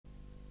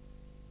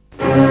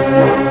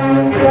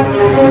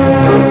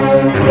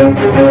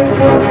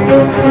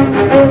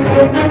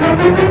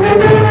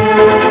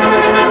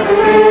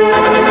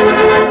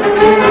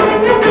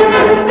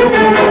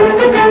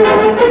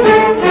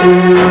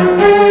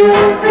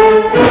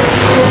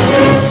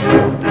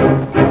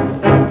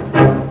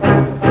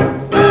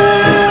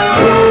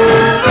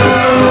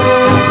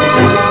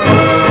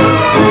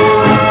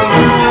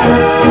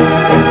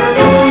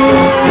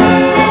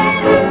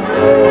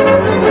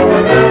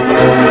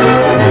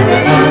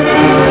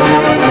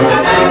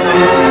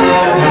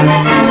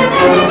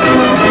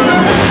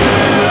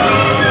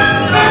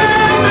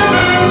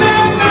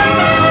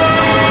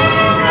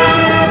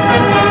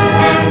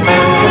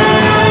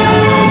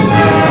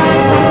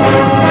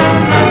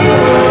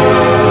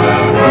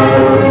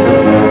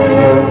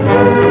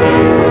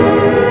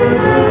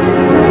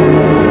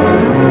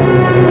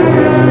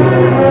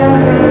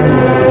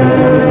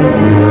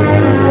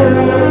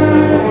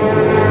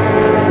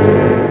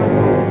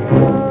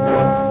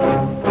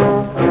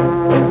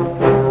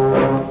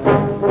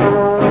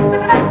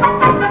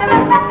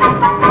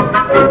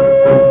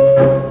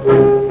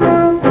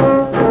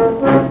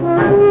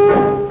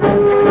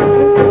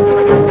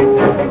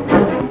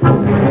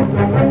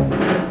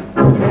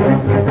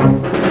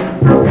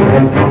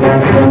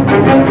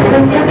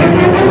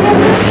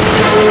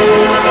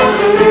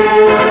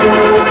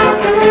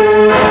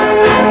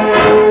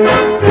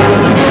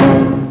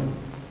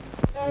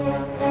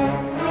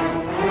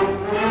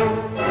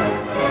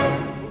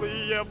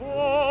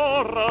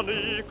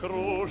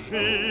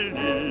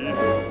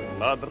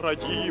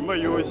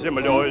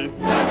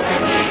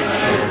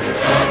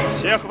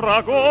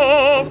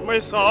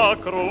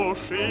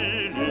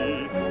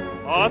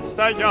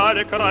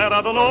Отстояли край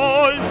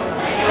родной,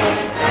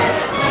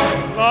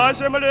 на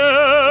земле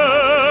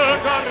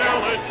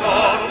горелой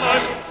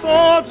черной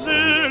сад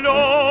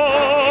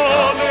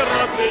зеленый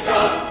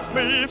расцветет.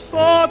 Мы в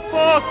сад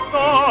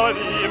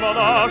поставим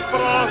наш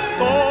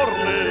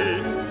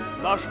просторный,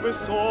 наш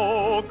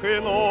высокий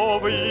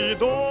новый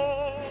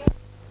дом.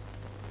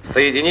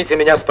 Соедините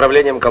меня с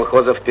правлением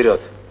колхоза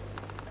 «Вперед».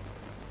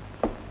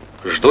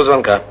 Жду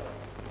звонка.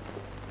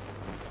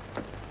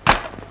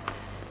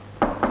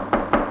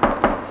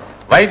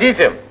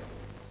 Войдите.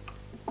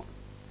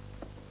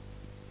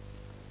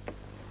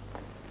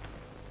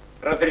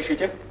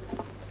 Разрешите?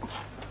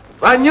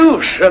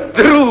 Ванюша,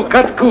 друг,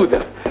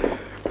 откуда?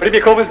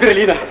 Прямиком из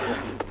Берлина.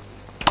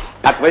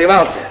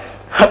 Отвоевался?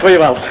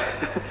 Отвоевался.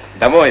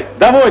 Домой?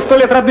 Домой, 100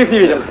 лет родных не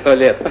видел. 100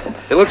 лет.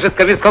 Ты лучше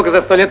скажи, сколько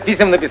за 100 лет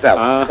писем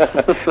написал.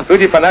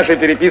 Судя по нашей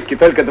переписке,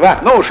 только 2.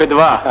 Ну уж и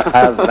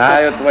 2.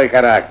 Знаю твой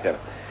характер.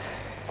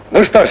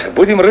 Ну что ж,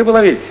 будем рыбу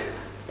ловить.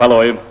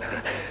 Половим.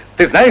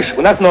 Ты знаешь,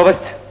 у нас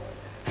новость.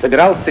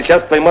 Собирался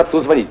сейчас твоему отцу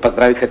звонить,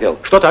 поздравить хотел.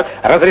 Что так?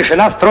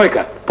 Разрешена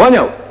стройка.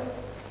 Понял?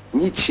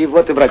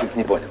 Ничего ты, братец,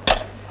 не понял.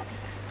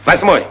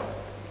 8.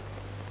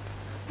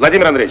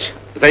 Владимир Андреевич,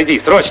 зайди,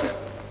 срочно.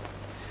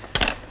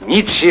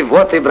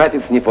 Ничего ты,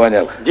 братец, не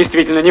понял.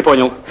 Действительно не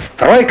понял.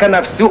 Стройка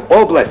на всю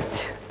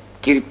область.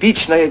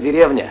 Кирпичная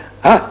деревня.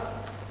 А?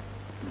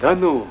 Да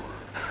ну.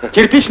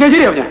 Кирпичная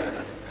деревня?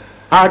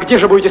 А где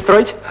же будете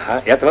строить?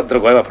 Это вот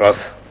другой вопрос.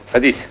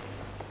 Садись.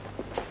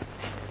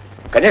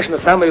 Конечно,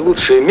 самое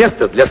лучшее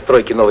место для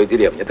стройки новой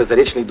деревни – это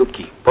Заречные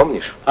Дубки.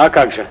 Помнишь? А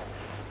как же?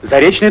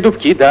 Заречные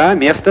Дубки, да,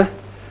 место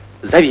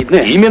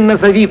завидное. Именно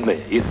завидное.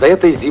 Из-за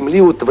этой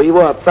земли у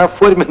твоего отца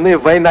форменная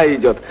война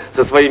идет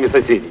со своими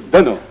соседями.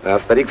 Да ну. А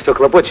старик все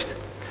хлопочет.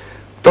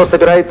 То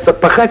собирается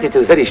пахать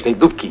эти Заречные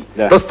Дубки,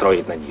 да, то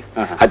строит на них.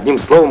 Ага. Одним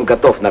словом,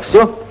 готов на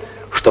все,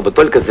 чтобы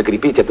только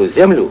закрепить эту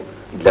землю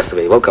для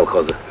своего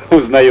колхоза.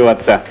 Узнаю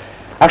отца.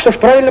 А что ж,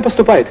 правильно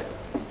поступает?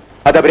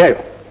 Одобряю.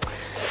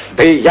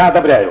 Да и я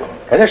одобряю.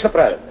 Конечно,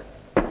 правильно.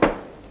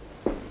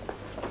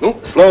 Ну,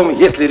 словом,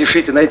 если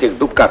решите на этих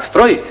дубках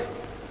строить,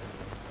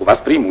 у вас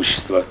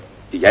преимущество.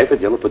 И я это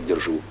дело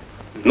поддержу.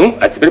 Ну,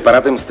 а теперь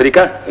порадуем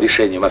старика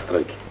решением о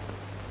стройке.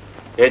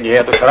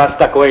 Нет уж, раз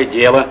такое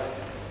дело,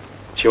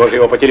 чего же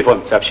его по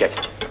телефону сообщать?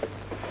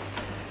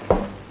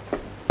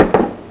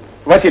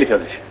 Василий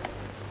Федорович,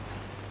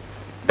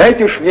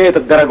 дайте уж мне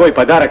этот дорогой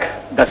подарок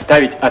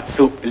доставить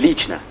отцу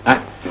лично, а?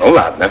 Ну,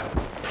 ладно.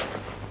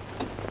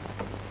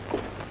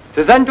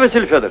 Ты занят,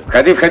 Василий Федорович?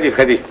 Входи, входи,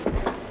 входи.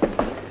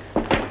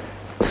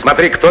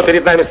 Смотри, кто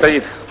перед нами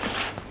стоит.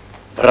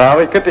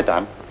 Бравый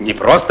капитан. Не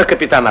просто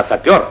капитан, а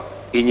сапер.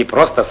 И не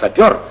просто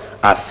сапер,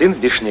 а сын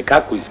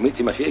Вишняка Кузьмы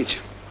Тимофеевича.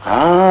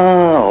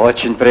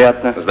 Очень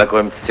приятно.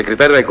 Знакомьтесь,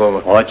 секретарь райкома.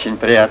 Очень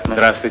приятно.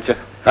 Здравствуйте.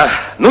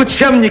 Ну,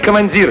 чем не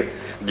командир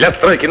для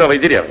стройки новой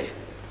деревни?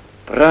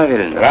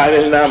 Правильно.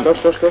 Правильно.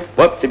 Что?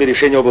 Вот тебе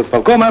решение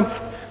облсполкома,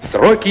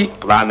 сроки,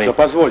 планы. Да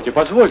позвольте.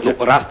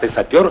 Ну, раз ты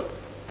сапер,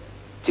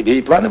 тебе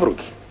и планы в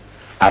руки.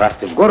 А раз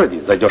ты в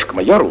городе, зайдешь к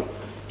майору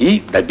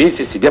и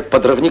добейся себе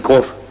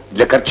подрывников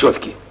для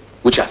корчевки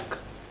участка.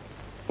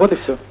 Вот и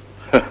все.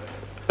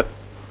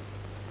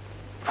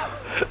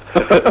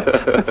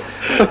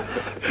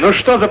 Ну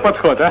что за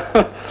подход,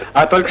 а?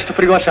 А только что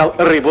приглашал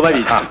рыбу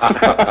ловить.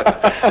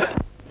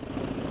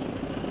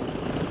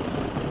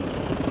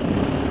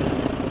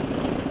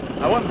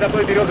 А вон за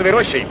той березовой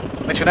рощей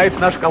начинаются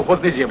наши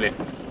колхозные земли.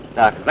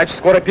 Так. Значит,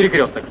 скоро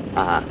перекресток.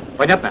 Ага.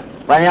 Понятно?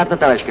 Понятно,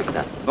 товарищ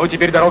капитан. Ну,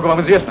 теперь дорога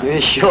вам известна.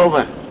 Еще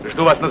бы.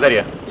 Жду вас на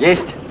заре.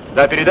 Есть?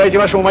 Да, передайте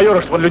вашему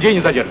майору, чтобы он людей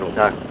не задерживал.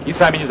 Так. И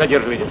сами не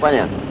задерживайтесь.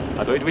 Понятно.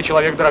 А то ведь вы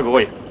человек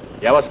дорогой.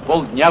 Я вас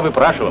полдня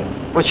выпрашивал.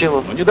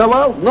 Почему? Ну, не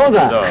давал. Ну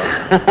да.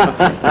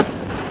 Да.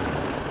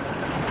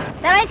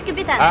 Товарищ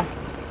капитан, А?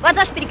 вот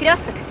ваш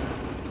перекресток.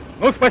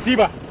 Ну,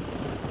 спасибо.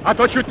 А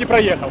то чуть не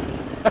проехал.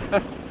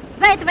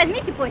 За это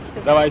возьмите почту.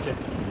 Давайте.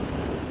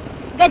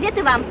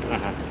 Газеты вам.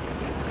 Ага.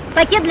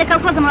 Пакет для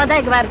колхоза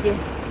 «Молодая гвардия».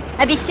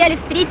 Обещали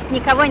встретить,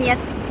 никого нет.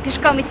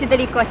 Пешком идти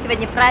далеко,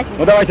 сегодня праздник.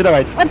 Ну, давайте,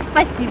 давайте. Вот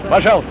спасибо.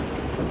 Пожалуйста.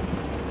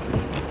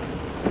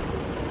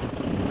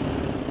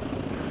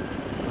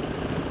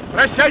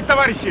 Прощайте,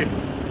 товарищи.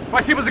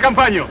 Спасибо за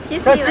компанию.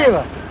 Счастливо.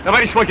 Спасибо.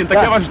 Товарищ Фокин, так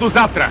Да. я вас жду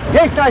завтра.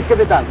 Есть, товарищ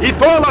капитан. И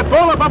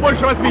тола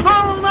побольше возьмите.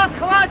 Дома у нас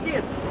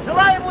хватит.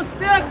 Желаем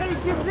успеха и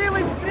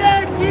счастливой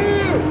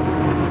встречи.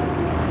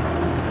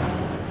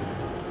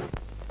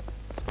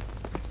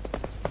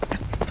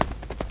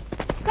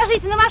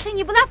 Скажите, на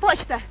машине была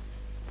почта?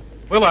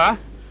 Была.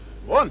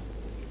 Вон.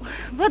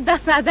 Вот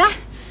досада.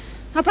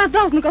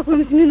 Опоздал на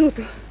какую-нибудь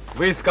минуту.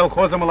 Вы из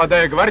колхоза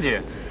 «Молодая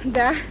гвардия»?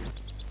 Да.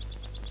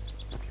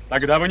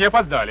 Тогда вы не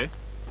опоздали.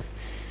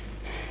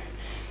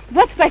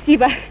 Вот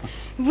спасибо.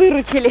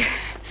 Выручили.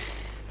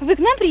 Вы к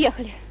нам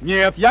приехали?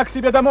 Нет, я к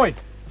себе домой.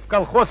 В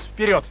колхоз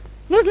вперед.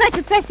 Ну,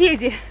 значит,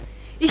 соседи.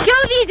 Еще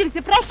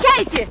увидимся.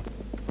 Прощайте.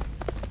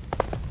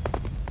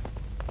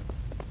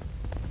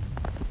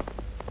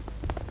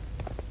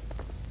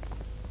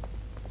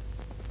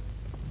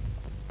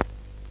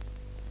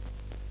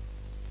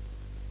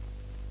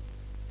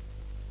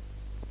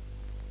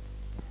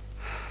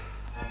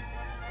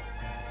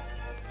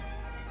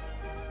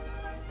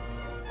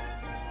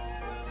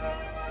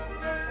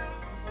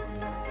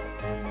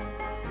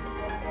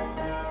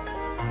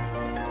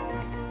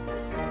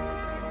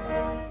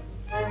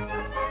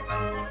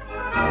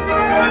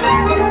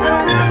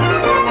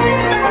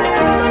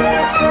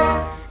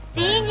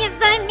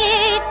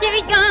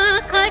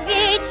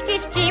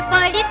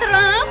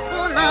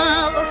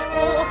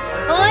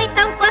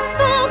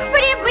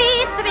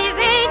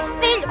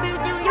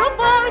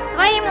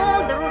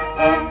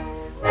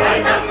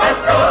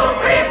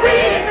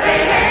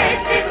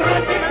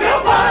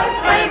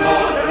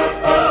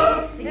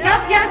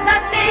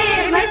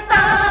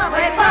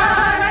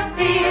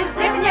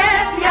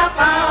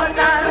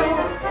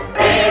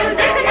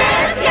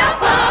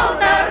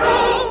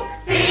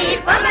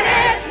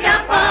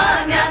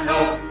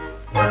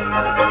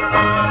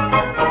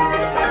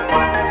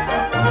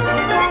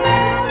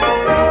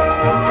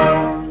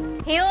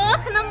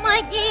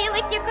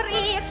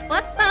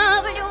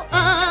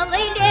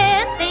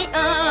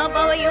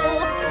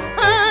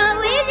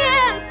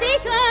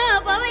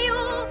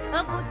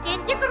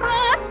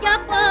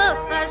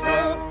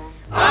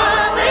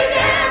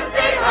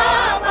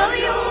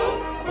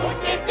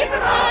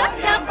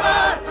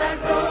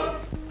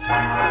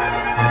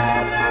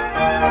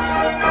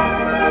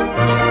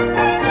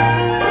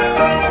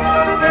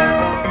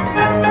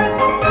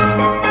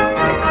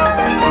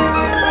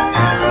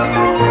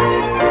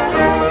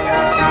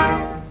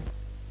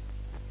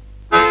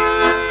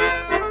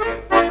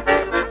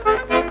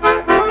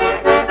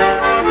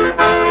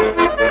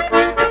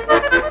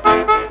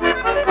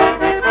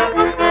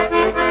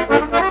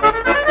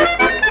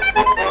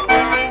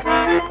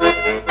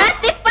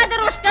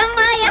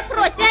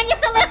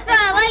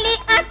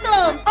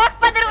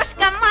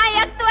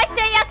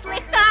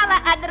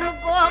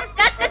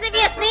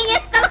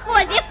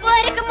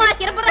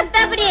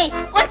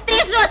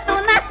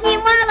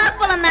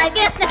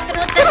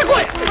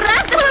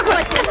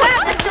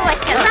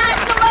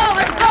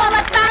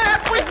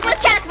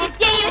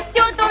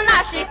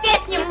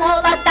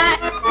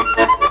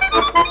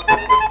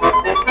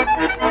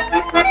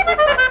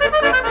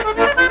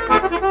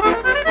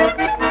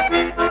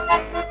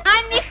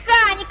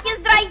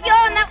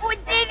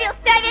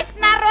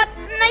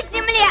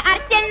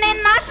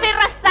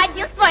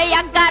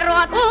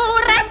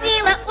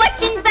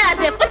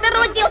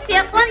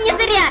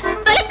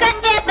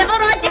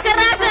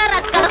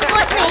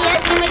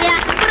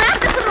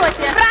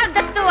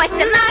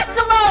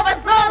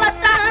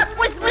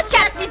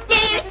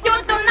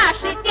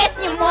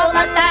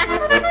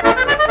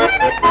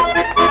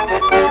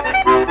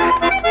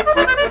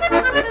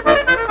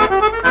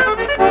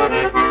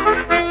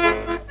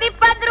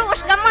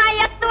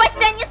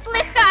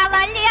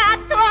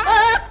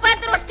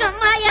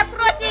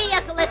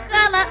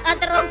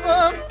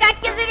 Как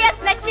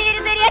известно,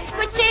 через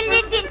речку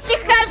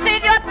Челединчиха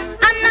живет,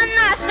 она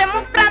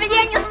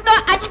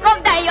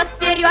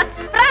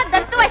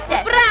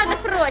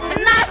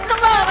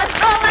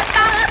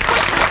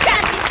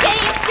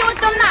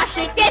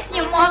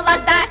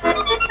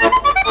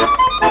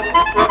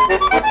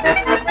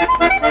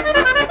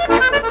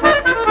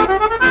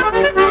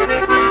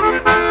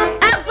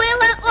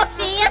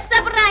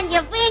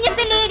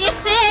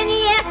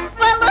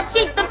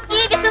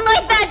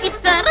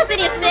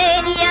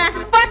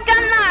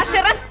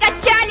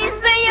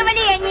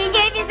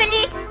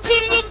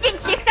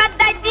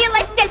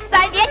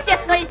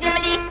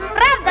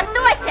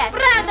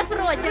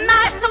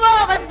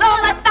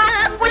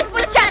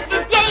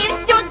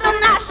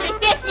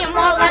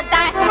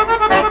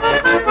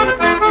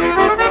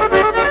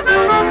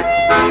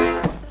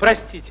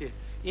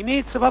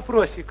имеется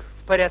вопросик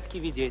в порядке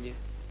ведения.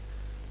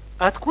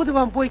 Откуда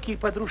вам, бойкие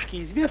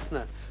подружки,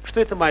 известно, что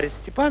эта Марья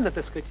Степановна,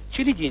 так сказать,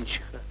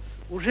 челединчиха,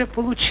 уже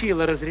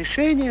получила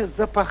разрешение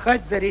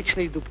запахать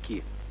заречные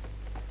дубки?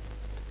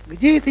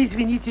 Где это,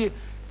 извините,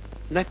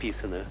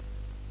 написано?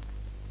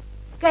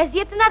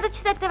 Газеты надо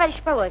читать, товарищ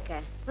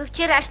Полойко. Во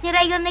вчерашней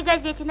районной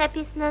газете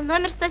написано,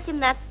 номер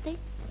 117.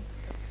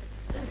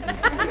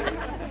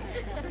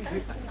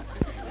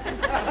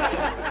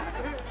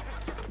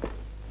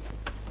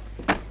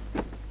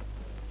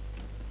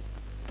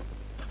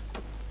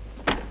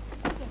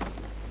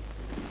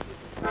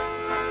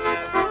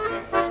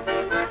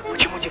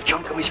 Почему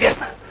девчонкам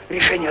известно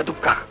решение о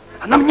дубках?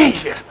 А нам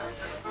неизвестно.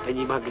 Да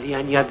не могли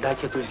они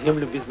отдать эту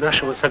землю без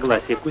нашего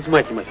согласия,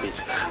 Кузьма Тимофеевич.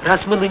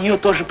 Раз мы на нее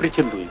тоже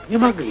претендуем. Не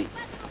могли.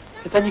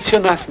 Это они все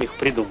насмех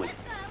придумали.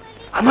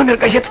 А номер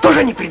газеты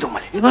тоже не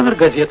придумали? И номер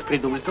газеты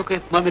придумали, только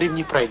этот номер им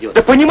не пройдет.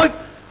 Да понимай.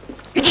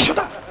 Иди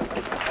сюда.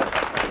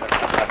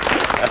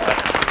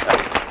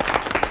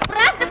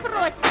 Правда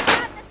просит,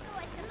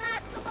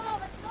 наше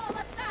слово,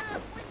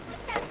 там, пусть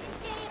сейчас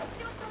везде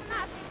всюду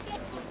нас и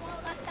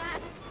молота.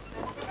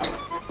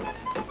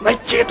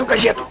 Найти эту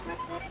газету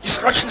и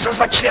срочно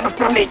созвать членов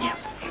правления.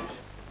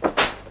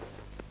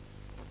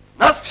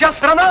 Нас вся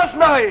страна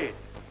знает.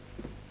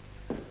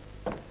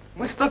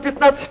 Мы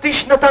 115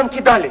 тысяч на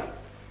танки дали.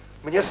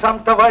 Мне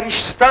сам товарищ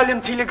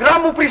Сталин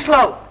телеграмму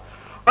прислал.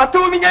 А ты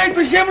у меня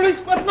эту землю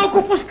из-под ног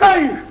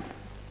упускаешь.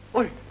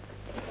 Ой,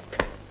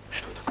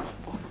 что такое?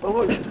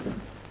 Полой, что?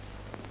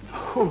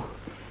 Фу,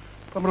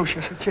 помру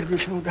сейчас от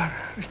сердечного удара.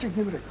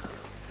 Расстегни брать.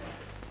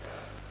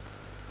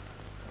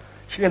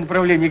 Член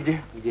правления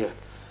где? Где?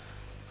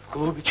 В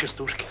клубе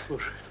частушки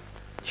слушают.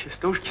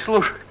 Частушки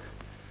слушают.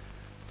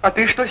 А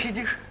ты что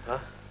сидишь? А?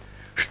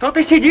 Что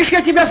ты сидишь,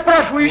 я тебя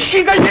спрашиваю?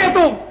 Ищи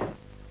газету!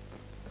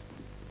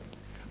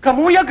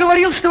 Кому я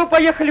говорил, что вы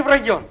поехали в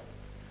район?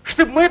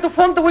 Чтобы мы эту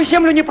фондовую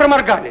землю не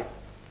проморгали.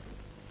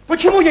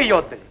 Почему ее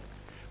отдали?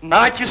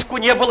 Натиску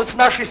не было с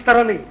нашей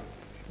стороны.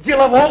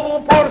 Делового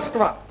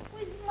упорства.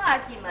 Кузьма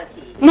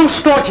Тимофеевич. Ну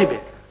что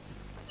тебе?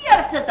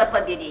 Сердце-то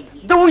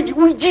побереги. Да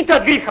уйди ты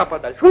от греха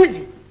подальше,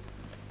 уйди.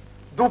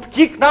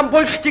 Дубки к нам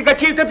больше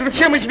тяготеют, это же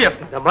всем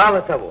известно. Да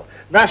мало того,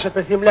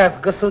 наша-то земля с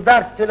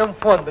государственным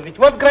фондом, ведь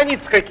вот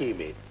границы какие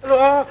имеет.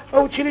 А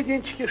у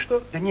челединчихи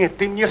что? Да нет,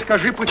 ты мне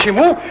скажи,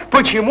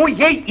 почему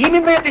ей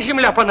именно эта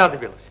земля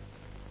понадобилась?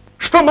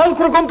 Что, мол,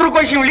 кругом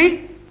другой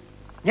земли?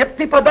 Нет,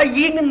 ты подай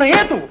ей именно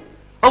эту,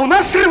 а у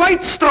нас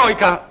срывается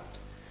стройка.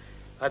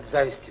 От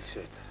зависти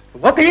все это.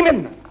 Вот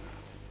именно.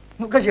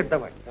 Ну, газет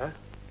давай. А?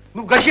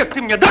 Ну, газет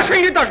ты мне дашь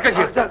или не дашь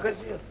газет? Ах, да,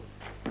 газету.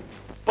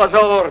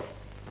 Позор.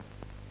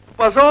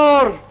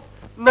 Позор.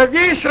 На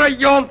весь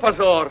район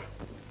позор.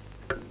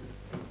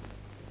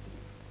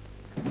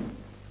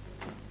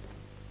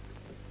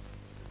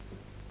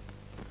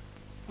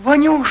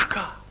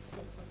 Ванюшка.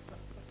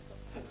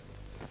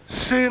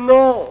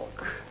 Сынок.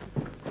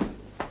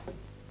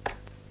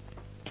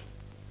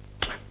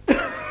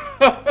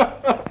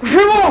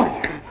 Живой!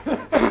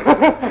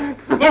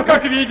 Ну,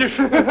 как видишь,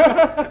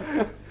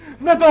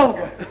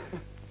 надолго.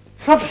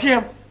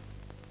 Совсем.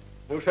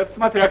 Уж это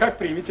смотря как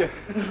примете.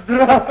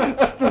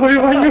 Здравствуй,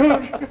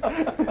 Ванюшка.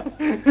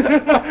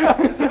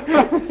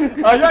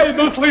 А я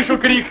иду, слышу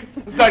крик.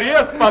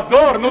 Зарез,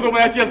 позор, ну,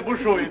 думаю, отец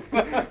бушует.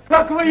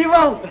 Как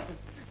воевал-то?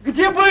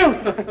 Где был?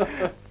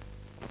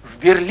 В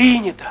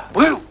Берлине-то.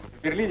 Был?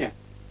 В Берлине?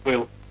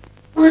 Был.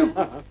 Был.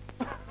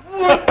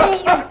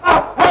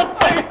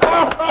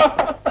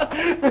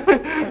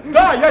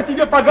 Да, я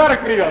тебе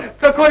подарок привез.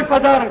 Какой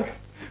подарок?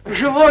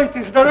 Живой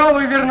ты,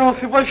 здоровый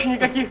вернулся, больше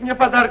никаких мне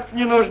подарков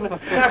не нужно.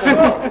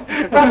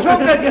 Пошел,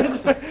 дядя.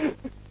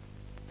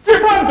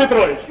 Степан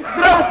Петрович!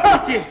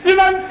 Здравствуйте!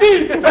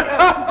 Финансист!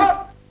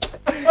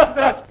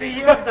 Здравствуйте,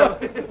 Егор.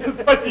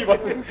 Спасибо.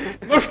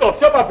 Ну что,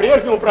 все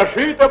по-прежнему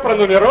прошито,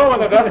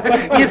 пронумеровано, да?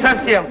 Не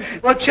совсем.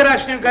 Вот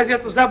вчерашнюю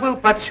газету забыл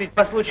подшить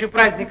по случаю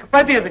праздника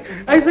Победы,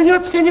 а из-за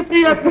него все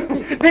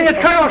неприятности. Да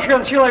нет, хороший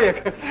он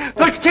человек.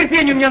 Только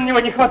терпения мне на него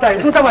не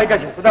хватает. Ну давай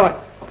газету, давай.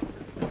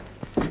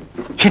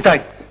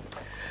 Читай.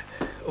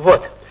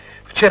 Вот.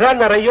 Вчера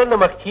на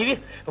районном активе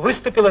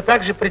выступила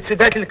также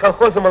председатель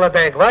колхоза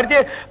 «Молодая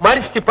гвардия»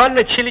 Марья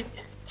Степановна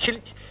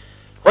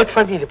Вот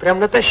фамилия, прям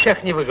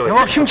натощак не выговорить. Ну,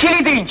 в общем,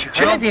 Челединчиха.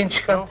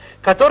 Челединчиха,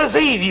 которая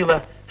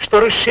заявила, что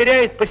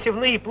расширяет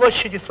посевные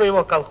площади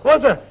своего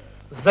колхоза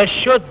за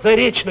счет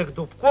заречных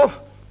дубков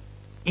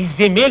и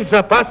земель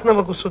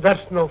запасного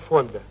государственного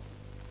фонда.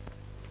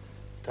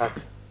 Так.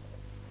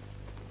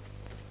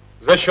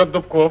 За счет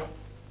дубков.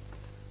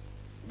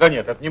 Да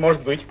нет, это не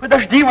может быть.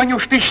 Подожди,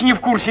 Ванюш, ты еще не в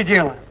курсе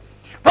дела.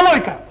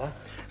 Полойка,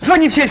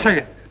 звони в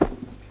сельсовет.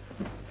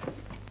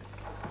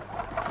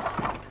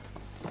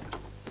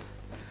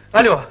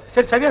 Алло,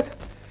 сельсовет?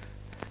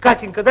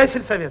 Катенька, дай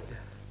сельсовет.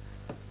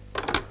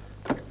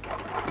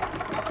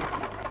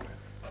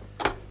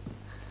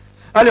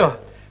 Алло,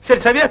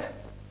 сельсовет?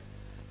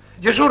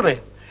 Дежурный?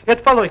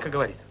 Это Полойка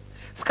говорит.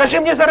 Скажи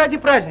мне заради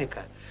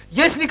праздника,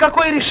 есть ли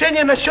какое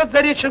решение насчет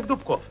заречных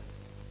дубков?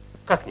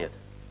 Как нет?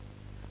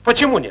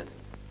 Почему нет?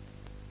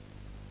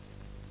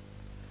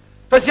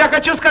 То есть я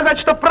хочу сказать,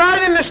 что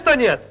правильно, что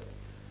нет?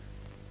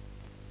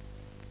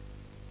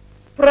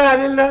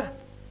 Правильно.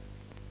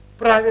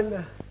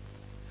 Правильно.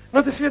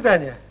 Ну, до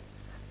свидания.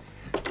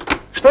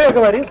 Что я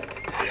говорил?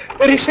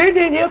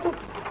 Решения нету.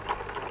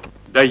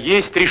 Да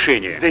есть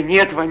решение. Да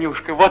нет,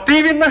 Ванюшка, вот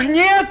именно ж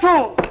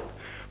нету.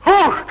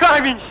 Ух,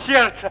 камень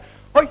сердца.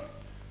 Ой,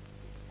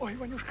 ой,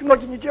 Ванюшка,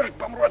 ноги не держит,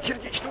 помру от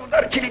сердечного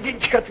удара,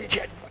 челединчик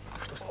отвечать.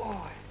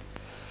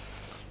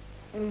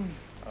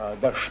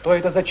 Да что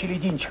это за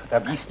челединчик-то?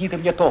 Объясни ты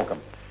мне толком.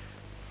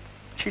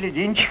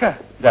 Челединчиха?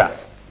 Да.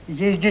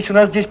 Есть здесь у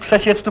нас по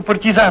соседству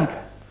партизанка.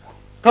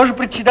 Тоже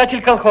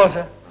председатель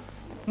колхоза.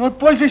 Ну вот,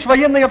 пользуясь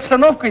военной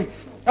обстановкой,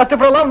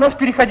 отобрала у нас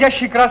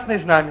переходящее красное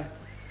знамя.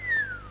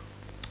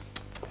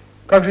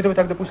 Как же это вы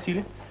так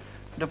допустили?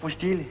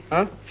 Допустили.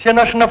 А? Все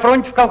наши на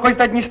фронте в колхозе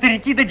одни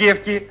старики да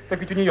девки. Так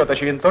ведь у нее-то,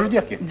 очевидно, тоже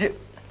девки.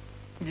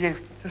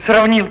 Девки.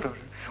 Сравнил тоже.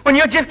 У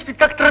нее девки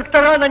как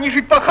трактора, на них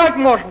жить пахать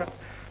можно.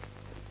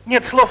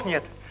 Нет, слов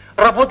нет.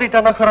 Работает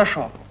она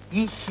хорошо.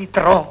 И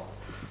хитро.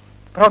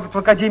 Правда, в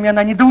академии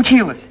она не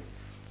доучилась.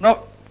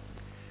 Но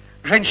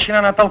женщина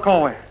она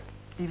толковая.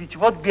 И ведь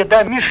вот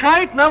беда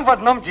мешает нам в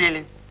одном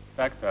деле.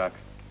 Так.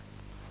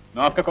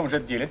 Ну, а в каком же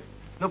это деле?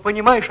 Ну,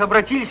 понимаешь,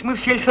 обратились мы в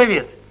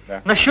сельсовет.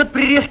 Да. Насчет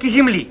прирезки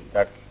земли.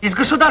 Так. Из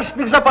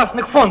государственных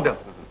запасных фондов.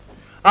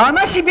 А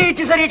она себе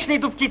эти заречные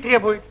дубки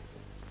требует.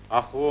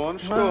 Ах, вон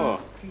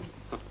что.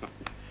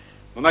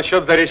 Ну,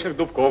 насчет заречных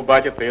дубков,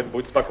 батя, ты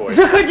будь спокоен.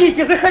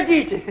 Заходите,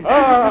 заходите.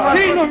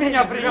 Сын у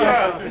меня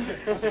приехал.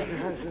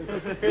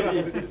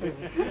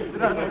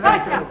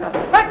 Батя,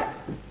 батя.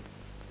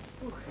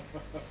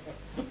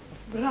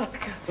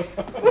 Братка.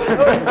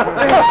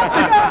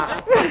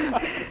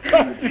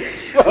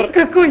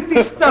 Какой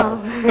ты стал.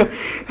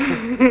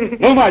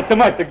 Ну,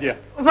 мать-то где?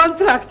 В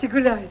антракте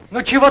гуляет.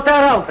 Ну, чего ты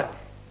орал-то?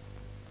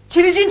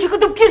 Челединчика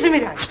дубки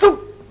замеряешь.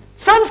 Что?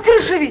 Сам с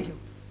крыши видел.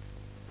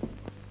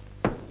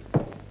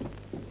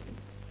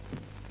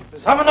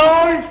 За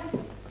мной!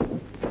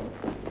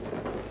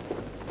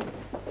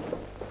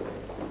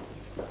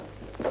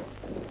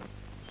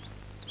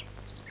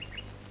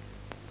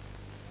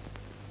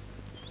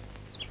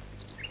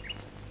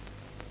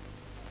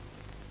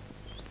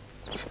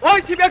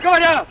 Стой, тебе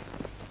говорят!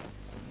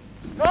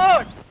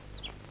 Стой!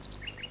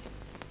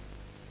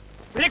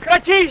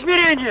 Прекрати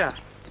измерения!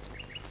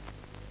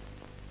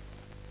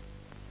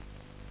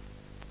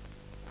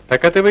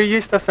 Так это вы и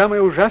есть та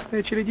самая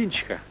ужасная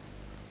челединчиха.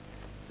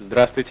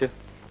 Здравствуйте.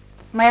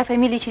 Моя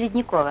фамилия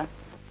Челедникова,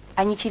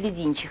 а не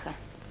Челединчиха.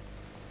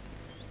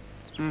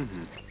 Угу.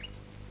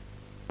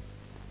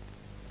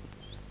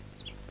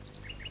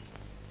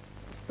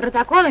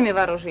 Протоколами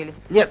вооружились?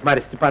 Нет,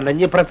 Марья Степановна,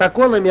 не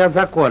протоколами, а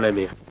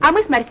законами. А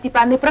мы с Марьей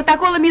Степановной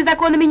протоколами и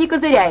законами не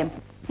козыряем.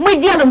 Мы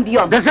делом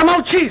бьем. Да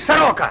замолчи,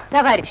 сорока!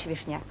 Товарищ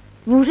Вишня,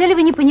 неужели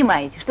вы не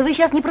понимаете, что вы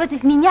сейчас не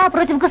против меня, а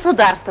против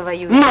государства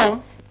воюете?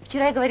 Ну?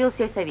 Вчера я говорил в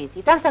сельсовете,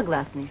 и там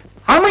согласны.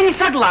 А мы не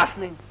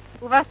согласны.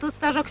 У вас тут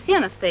стажок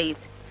сена стоит.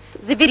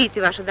 Заберите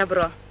ваше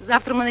добро.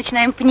 Завтра мы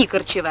начинаем пни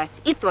корчевать.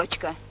 И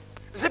точка.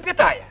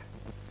 Запятая.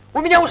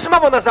 У меня у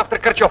самого на завтра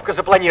корчевка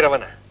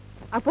запланирована.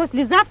 А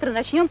послезавтра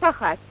начнем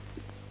пахать.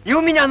 И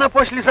у меня на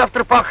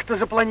послезавтра пахота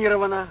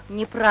запланирована.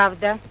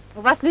 Неправда. У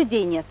вас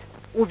людей нет.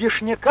 У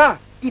вишняка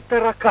и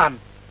таракан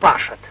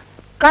пашет.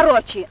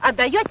 Короче,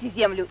 отдаете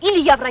землю, или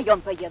я в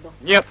район поеду?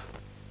 Нет.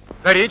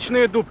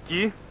 Заречные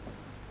дубки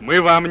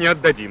мы вам не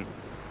отдадим.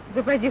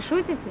 Вы поди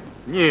шутите?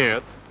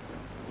 Нет.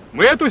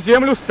 Мы эту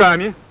землю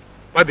сами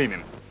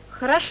подымем.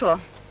 Хорошо.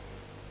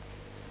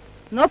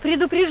 Но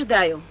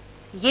предупреждаю,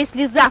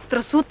 если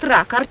завтра с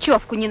утра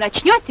корчевку не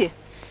начнете,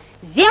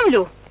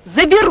 землю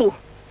заберу.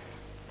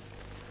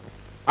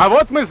 А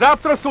вот мы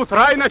завтра с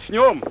утра и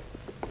начнем.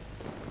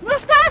 Ну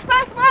что ж,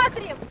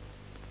 посмотрим.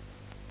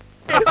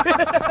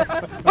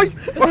 Ой.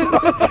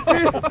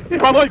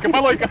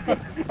 Полойка,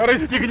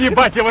 расстегни,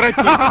 батя,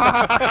 воротник.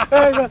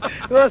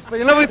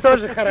 Господи, ну вы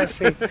тоже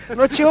хороши.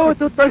 Ну чего вы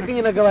тут только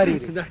не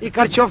наговорили. И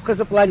корчевка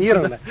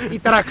запланирована, и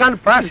таракан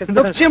пашет.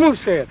 Ну к чему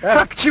все это?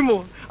 Как к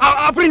чему?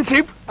 А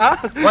принцип? А?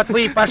 Вот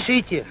вы и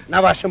пашите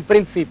на вашем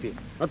принципе.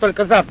 Но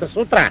только завтра с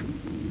утра.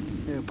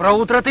 Про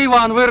утро-то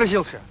Иван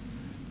выразился.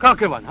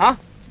 Как Иван, а?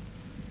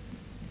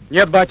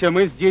 Нет, батя,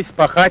 мы здесь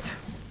пахать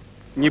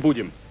не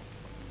будем.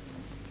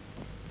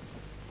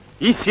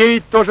 И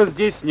сеять тоже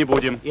здесь не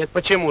будем. И это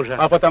почему же?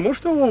 А потому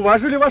что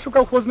уважили вашу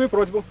колхозную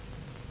просьбу.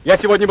 Я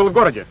сегодня был в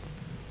городе.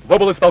 В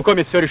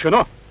облисполкоме все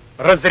решено,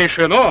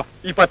 разрешено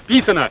и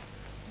подписано.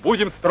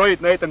 Будем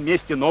строить на этом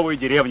месте новую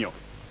деревню.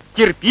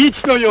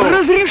 Кирпичную.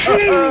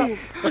 Разрешили!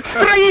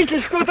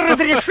 Строительство-то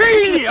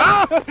разрешили,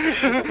 а?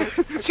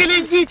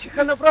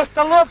 Челедичиха, она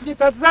просто лопнет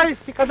от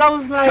зависти, когда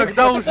узнает.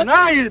 Когда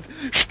узнает,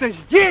 что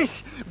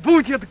здесь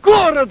будет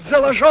город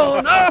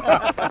заложен,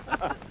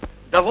 а?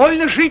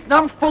 Довольно жить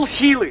нам в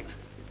полсилы.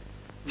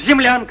 В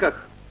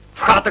землянках, в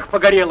хатах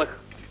погорелых.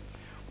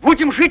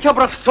 Будем жить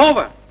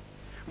образцово,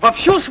 во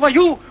всю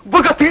свою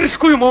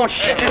богатырскую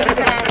мощь.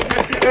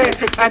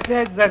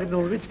 Опять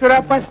загнул. Ведь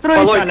сперва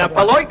построить надо.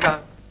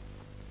 Полойка.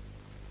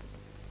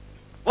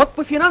 Вот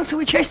по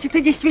финансовой части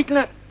ты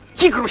действительно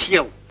тигру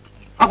съел.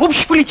 А в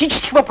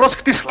общеполитических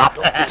вопросах ты слаб.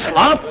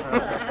 Слаб?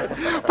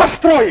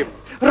 Построим.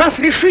 Раз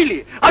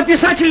решили,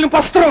 обязательно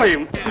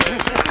построим.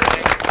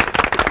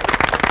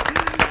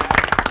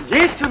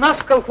 Есть у нас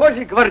в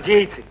колхозе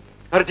гвардейцы,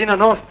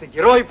 орденоносцы,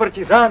 герои,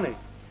 партизаны.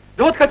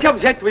 Да вот хотя бы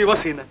взять твоего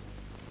сына.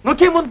 Ну,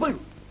 кем он был?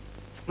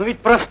 Ну, ведь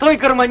простой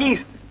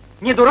гармонист,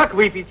 не дурак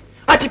выпить.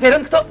 А теперь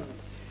он кто?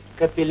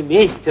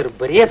 Капельмейстер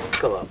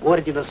Брестского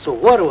ордена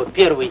Суворова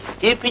первой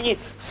степени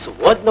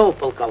сводного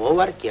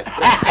полкового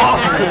оркестра.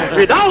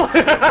 Видал?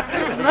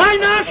 Знай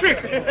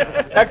наших!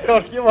 Так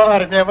кто ж его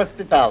армия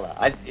воспитала?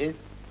 А здесь?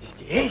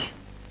 Здесь?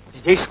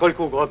 Здесь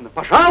сколько угодно.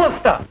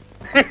 Пожалуйста!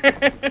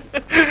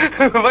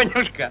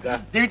 Ванюшка,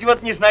 Да. ты ведь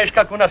вот не знаешь,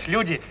 как у нас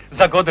люди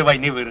за годы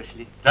войны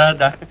выросли.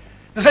 Да.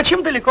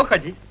 Зачем далеко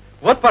ходить?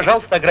 Вот,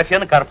 пожалуйста,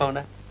 Аграфена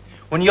Карповна.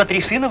 У нее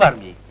 3 сына в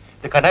армии,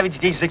 так она ведь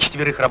здесь за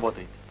 4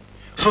 работает.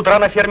 С утра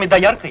на ферме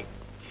дояркой,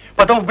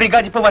 потом в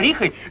бригаде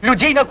поварихой,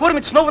 людей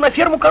накормит, снова на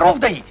ферму коров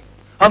доить.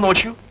 А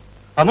ночью?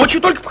 А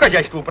ночью только по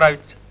хозяйству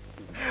управится.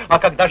 А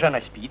когда же она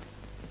спит?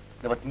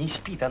 Да вот не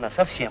спит она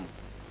совсем.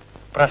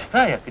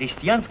 Простая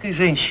крестьянская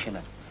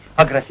женщина,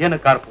 Аграфена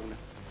Карповна.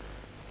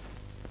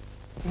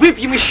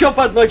 Выпьем еще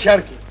по одной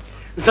чарке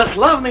за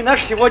славный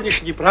наш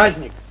сегодняшний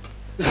праздник,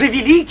 за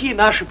великие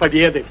наши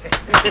победы.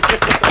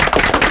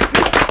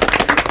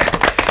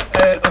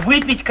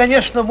 Выпить,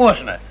 конечно,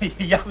 можно.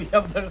 Я бы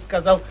даже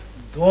сказал,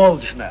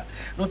 должно.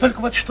 Ну только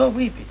вот что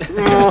выпить?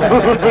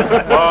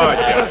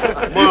 Мать,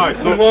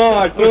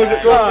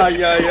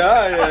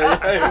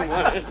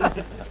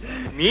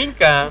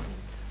 Минька,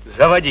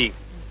 заводи.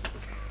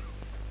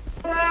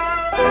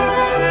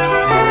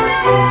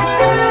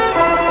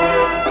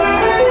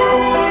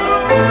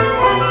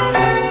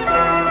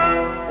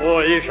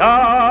 Ой,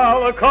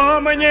 жалко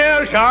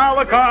мне,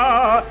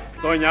 жалко,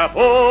 что не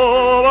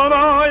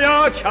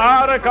полная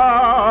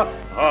чарка,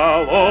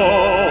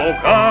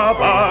 головка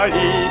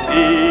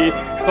болит,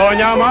 что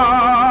не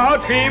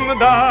мачим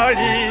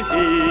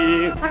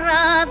дарите.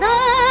 Рада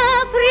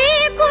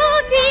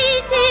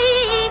прикупите,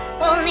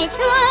 полной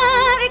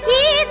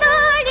чарки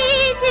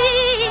долите,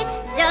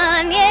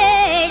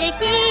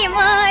 замельте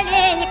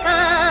маленько,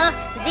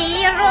 да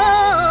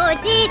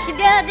родич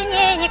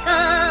бедненько.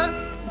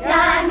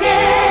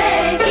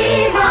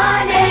 Замельте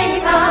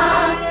маленько,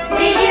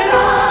 да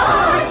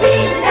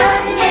родич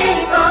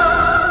бедненько.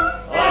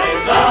 Ой,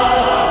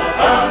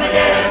 жалко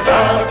мне,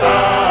 жалко,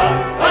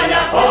 что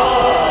не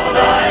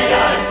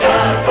полная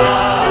чарка,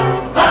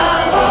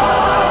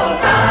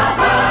 головка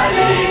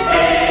болит,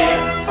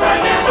 что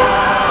не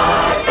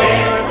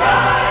мачим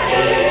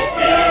дарите.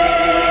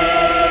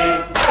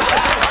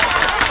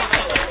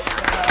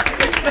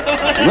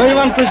 Ну,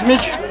 Иван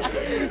Кузьмич,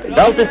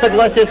 дал ты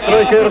согласие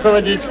стройкой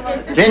руководить?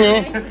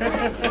 Тяни.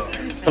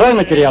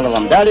 Стройматериалы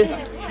вам дали,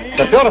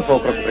 саперов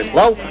округ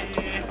прислал.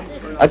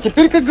 А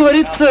теперь, как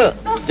говорится,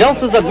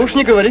 взялся за гуш,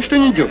 не говори, что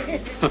не дюж.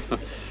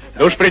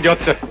 Да уж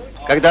придется.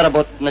 Когда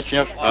работать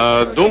начнешь?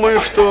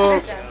 Думаю,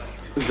 что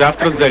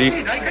завтра с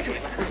зари.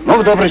 Ну,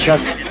 в добрый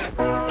час.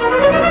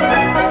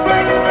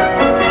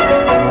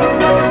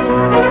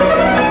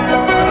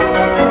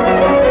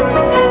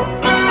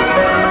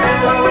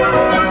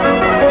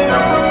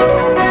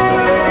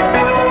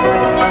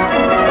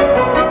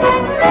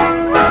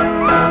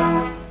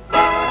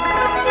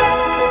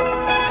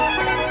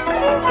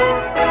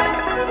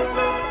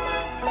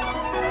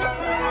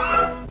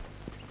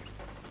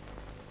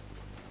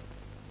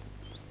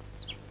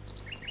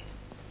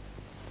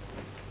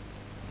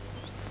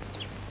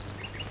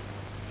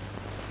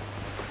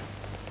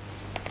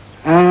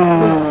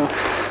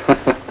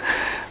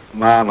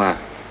 Мама,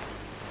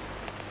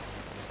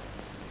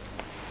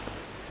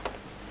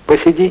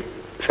 посиди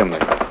со мной.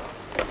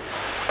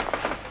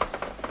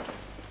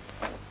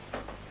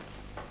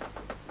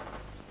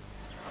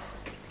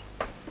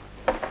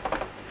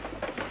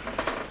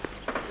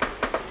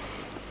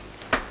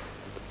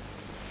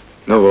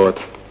 Ну вот,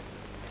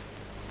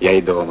 я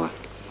и дома.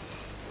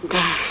 Да,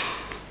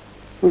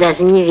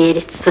 даже не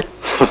верится.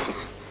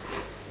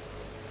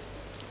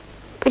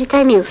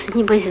 Притомился,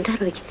 небось, с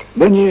дороги-то.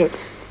 Да нет.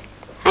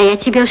 А я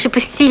тебя уж и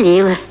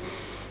постелила.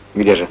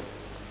 Где же?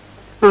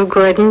 В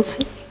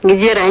горнице,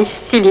 где раньше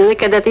стелила,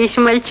 когда ты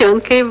еще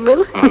мальчонкой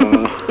был.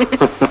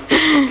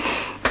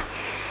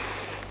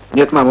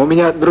 Нет, мама, у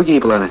меня другие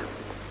планы.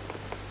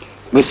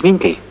 Мы с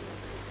Минькой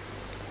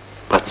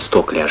под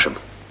сток ляжем.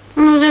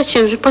 Ну,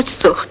 зачем же под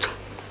сток-то?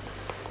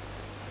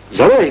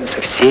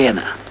 Заваримся в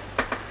сено.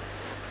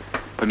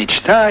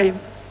 Помечтаем.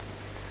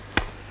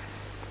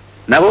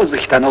 На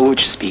воздухе-то оно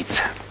лучше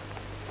спится.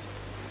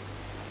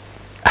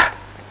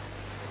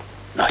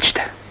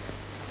 Ночь-то.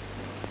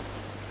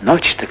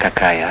 Ночь-то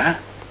какая, а?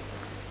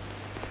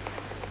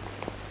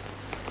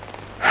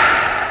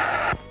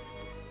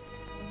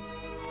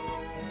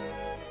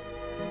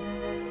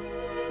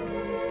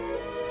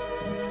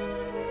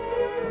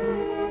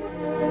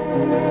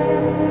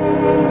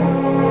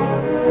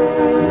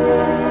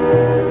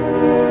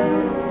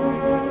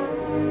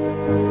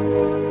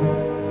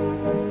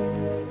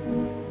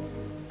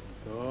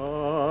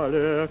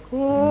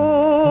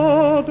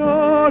 Далеко,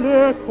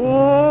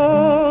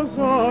 далеко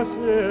за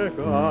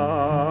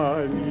снегами,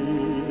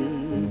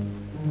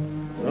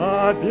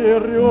 за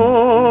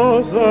березовой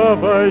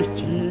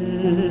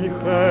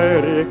тихой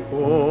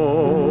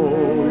рекой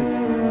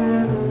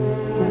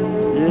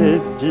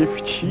есть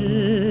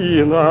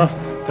девчина с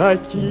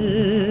такими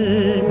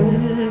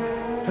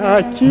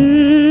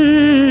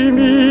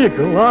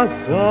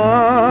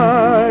глазами,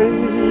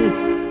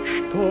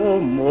 что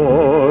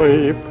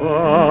мой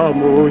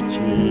помутили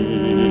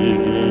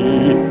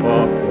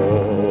покой.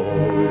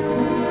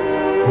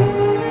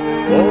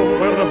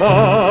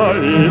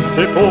 Рвались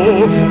и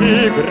пушки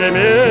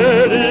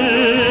гремели,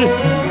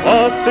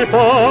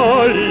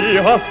 осыпали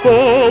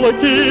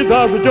осколки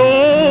дождем,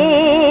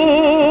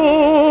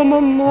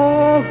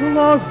 но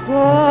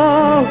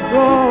глаза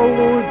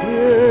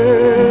голубели,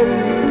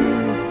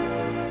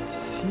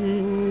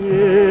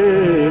 синели,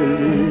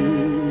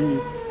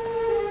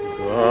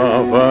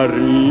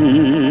 говорили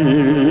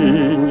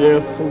не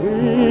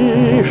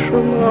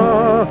слышно,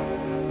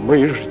 мы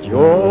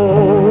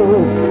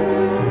ждем.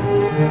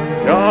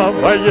 Я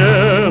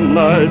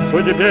военной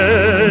судьбе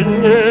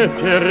не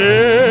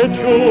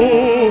перечу,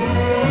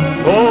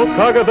 но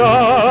когда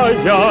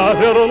я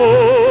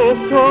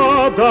вернусь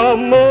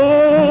домой,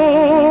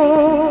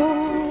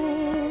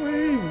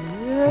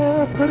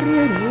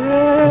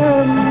 непременно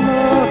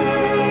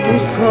ту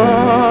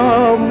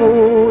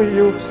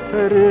самую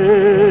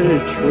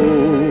встречу,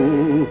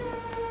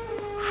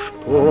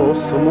 что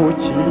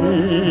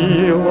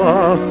смутила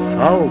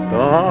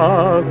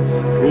солдатский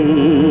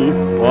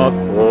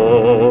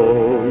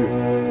покой.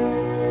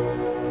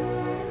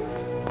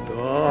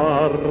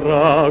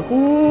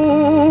 Дорогую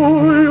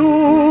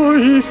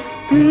из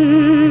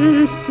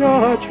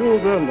тысячу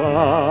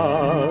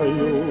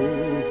знаю,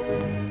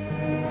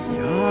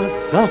 я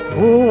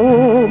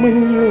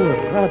запомнил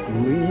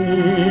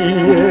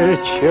родные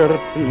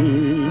черты.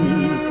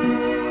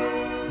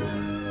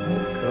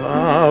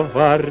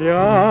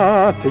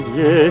 Говорят,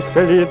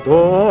 если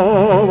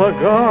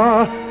долго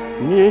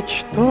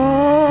мечтают,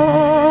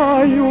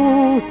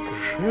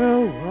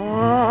 желают,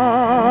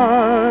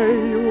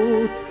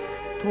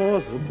 то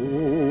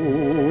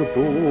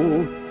сбудутся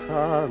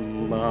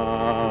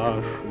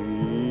наши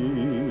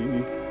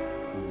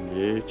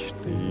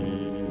мечты.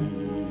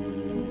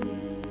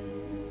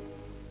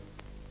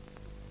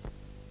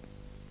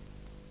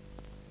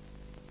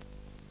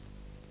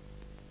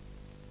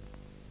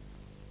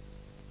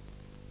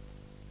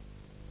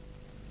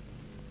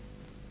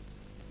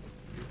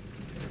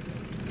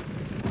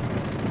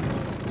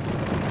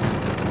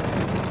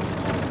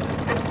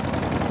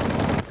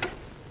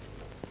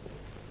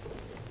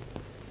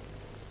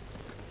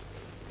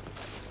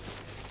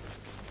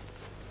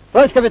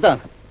 Товарищ капитан,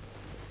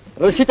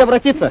 разрешите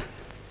обратиться?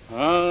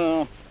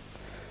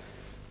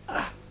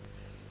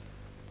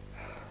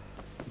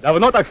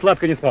 Давно так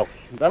сладко не спал?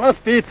 Да ну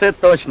спится,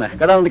 это точно,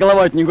 когда над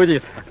головой не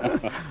гудит.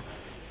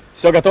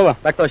 Все готово?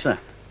 Так точно.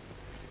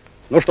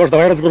 Ну что ж,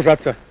 давай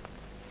разгружаться.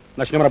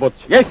 Начнем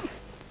работать. Есть!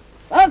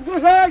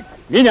 Разгружай!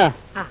 Меня!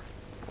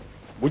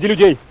 Буди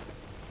людей.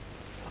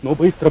 Ну,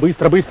 быстро,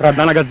 быстро, быстро.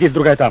 Одна нога здесь,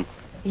 другая там.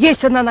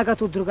 Есть одна нога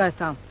тут, другая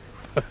там.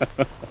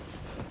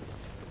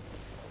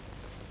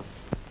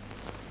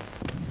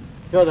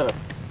 Федоров,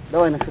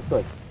 давай на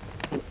шестой.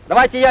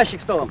 Давайте ящик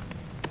столом.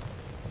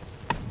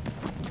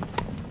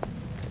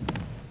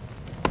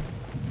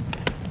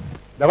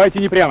 Давайте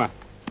не прямо.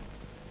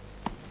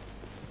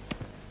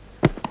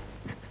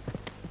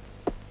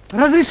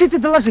 Разрешите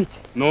доложить?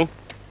 Ну?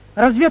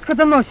 Разведка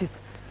доносит.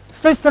 С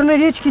той стороны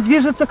речки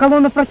движется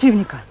колонна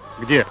противника.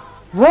 Где?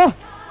 Во!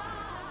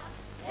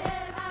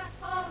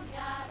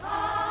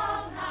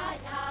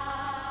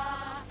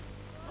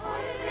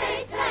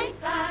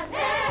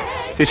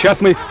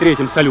 Сейчас мы их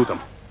встретим салютом.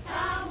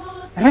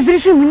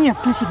 Разреши мне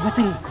включить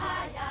батарейку.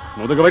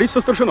 Ну, договорись со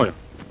старшиной.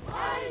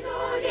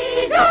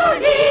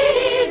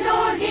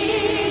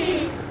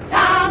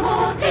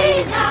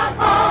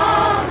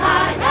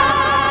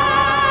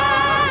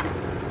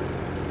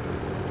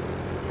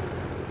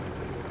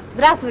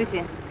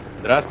 Здравствуйте.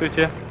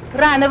 Здравствуйте.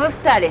 Рано вы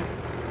встали.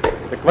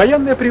 Так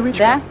военная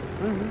привычка. Да?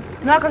 Угу.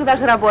 Ну, а когда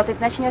же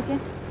работать начнете?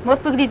 Вот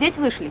поглядеть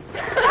вышли.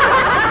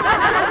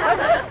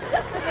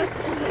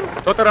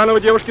 Кто-то рано вы,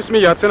 девушки,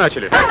 смеяться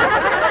начали.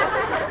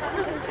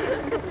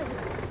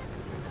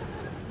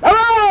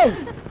 Давай!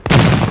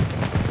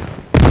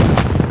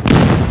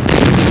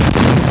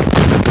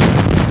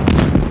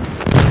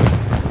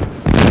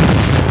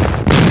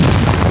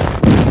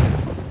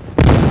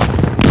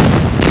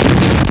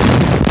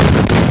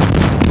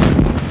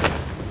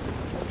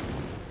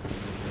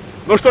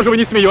 Ну что же вы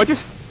не смеетесь?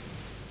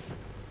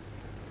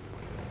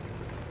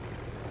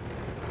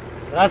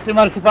 Здравствуй,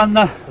 Марья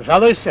Степановна.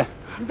 Жалуешься?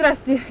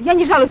 Здравствуйте. Я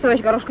не жалуюсь,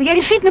 товарищ Горошко. Я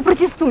решительно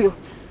протестую.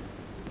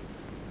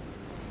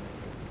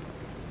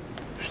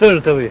 Что же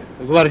это вы,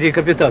 гвардии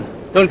капитан?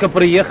 Только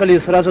приехали и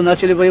сразу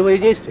начали боевые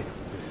действия.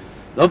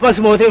 Ну,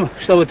 посмотрим,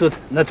 что вы тут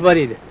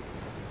натворили.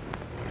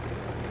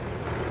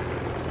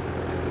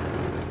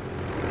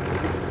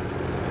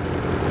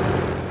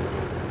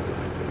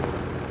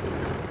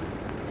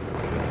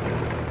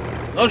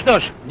 Ну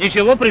что ж,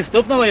 ничего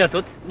преступного я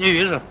тут не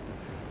вижу.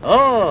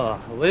 О,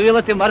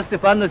 вывела ты, Марья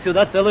Степановна,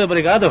 сюда целую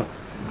бригаду.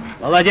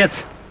 Молодец.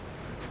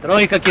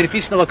 Стройка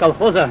кирпичного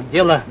колхоза –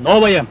 дело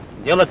новое,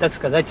 дело, так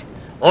сказать,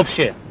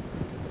 общее.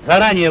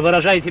 Заранее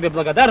выражаю тебе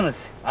благодарность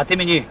от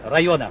имени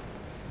района.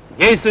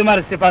 Действуй,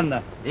 Марья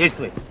Степановна,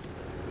 действуй.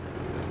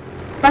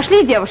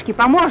 Пошли, девушки,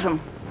 поможем.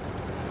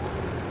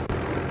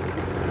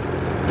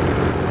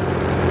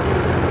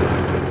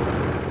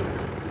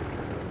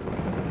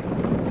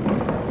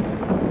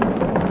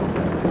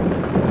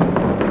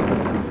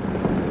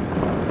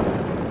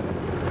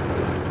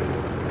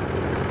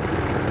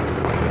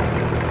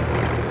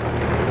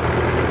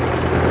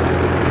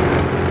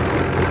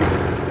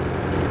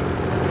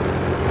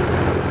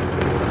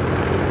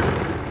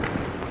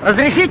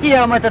 Разрешите,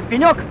 я вам этот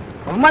пенек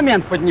в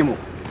момент подниму.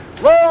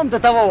 Вон до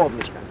того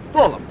облачка,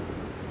 толом.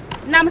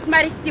 Нам с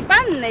Марьей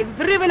Степановной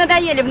взрывы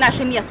надоели в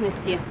нашей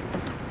местности.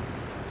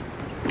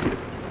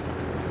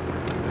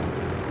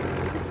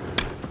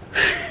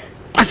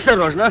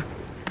 Осторожно.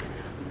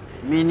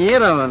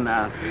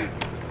 Минировано.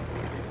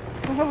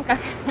 О, как.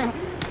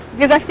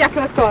 Безо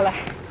всякого тола.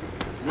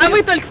 А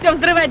вы только все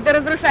взрывать да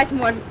разрушать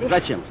можете.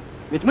 Зачем?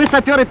 Ведь мы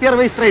саперы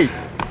первые строители.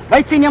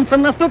 Бойцы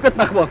немцам наступят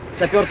на хвост.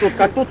 Сапер тут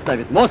как тут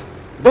ставит мост.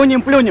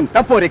 Дунем-плюнем,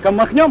 топориком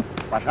махнем,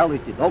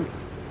 пожалуйте дом.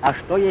 А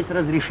что есть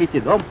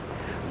разрешите дом?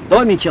 В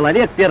доме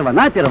человек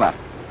перво-наперво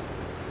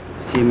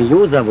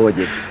семью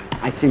заводит.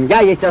 А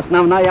семья есть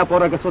основная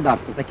опора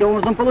государства. Таким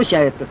образом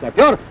получается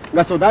сапер,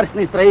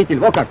 государственный строитель.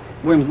 Во как,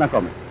 будем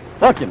знакомы.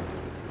 Фокин.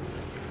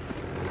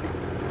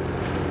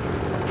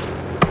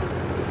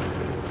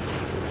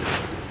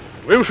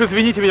 Вы уж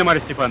извините меня,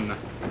 Марья Степановна.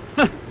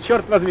 Ха,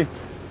 черт возьми,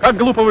 как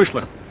глупо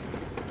вышло.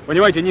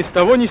 Понимаете, ни с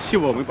того, ни с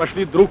сего мы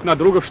пошли друг на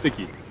друга в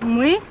штыки.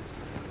 Мы?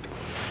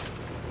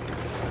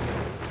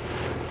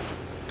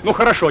 Ну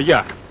хорошо,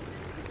 я.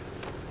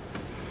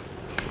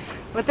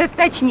 Вот это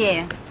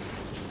точнее.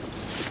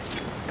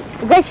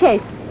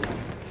 Угощайся.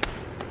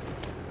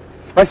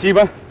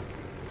 Спасибо.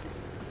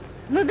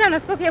 Ну да,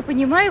 насколько я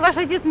понимаю, ваш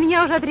отец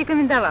меня уже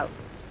отрекомендовал.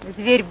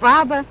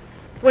 Зверь-баба,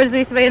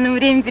 пользуясь военным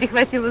временем,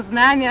 перехватила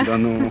знамя. Да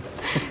ну.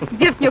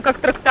 Дед у нее как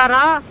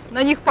трактора,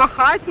 на них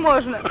пахать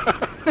можно.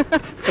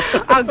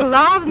 А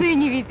главное,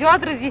 не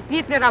ведет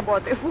разъяснительной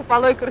работы. Фу,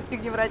 полой-ка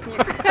расстегни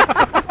воротник.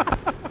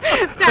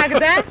 Так,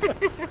 да?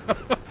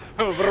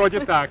 Вроде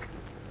так.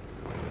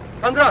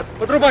 Кондрат,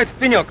 подрубай этот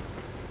пенек.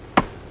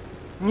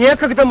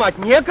 Некогда, мать,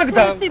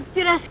 некогда. Ты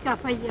пирожка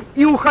поешь.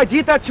 И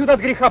уходи ты отсюда от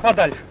греха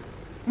подальше.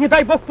 Не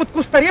дай бог под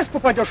кусторез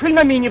попадешь или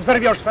на мине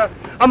взорвешься.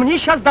 А мне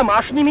сейчас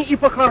домашними и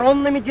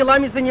похоронными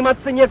делами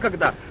заниматься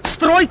некогда.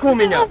 Стройка у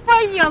меня. Ну,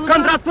 поел.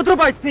 Кондрат,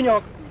 подрубай этот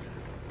пенек.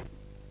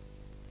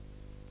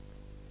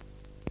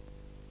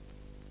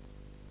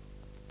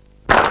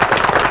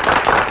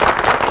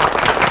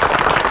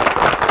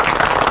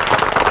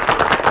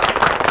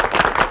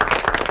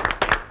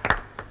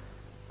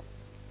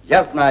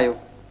 Я знаю,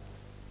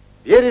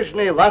 бережно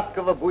и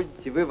ласково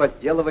будете вы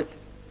возделывать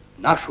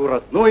нашу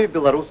родную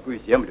белорусскую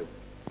землю.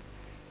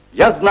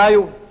 Я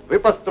знаю, вы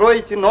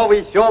построите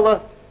новые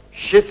села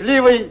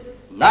счастливой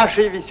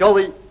нашей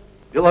веселой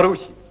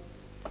Беларуси.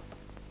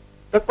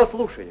 Так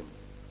послушаем,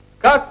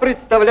 как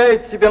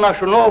представляет себе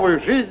нашу новую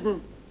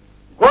жизнь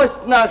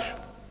гость наш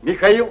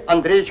Михаил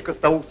Андреевич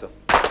Костоусов.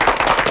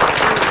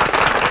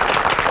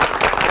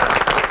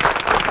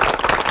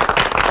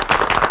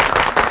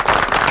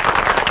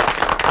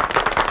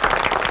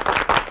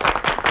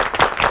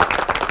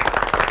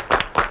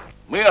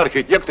 Мы,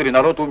 архитекторы,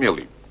 народ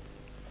умелый.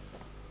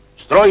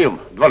 Строим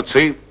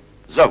дворцы,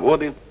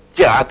 заводы,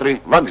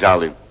 театры,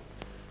 вокзалы.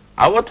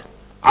 А вот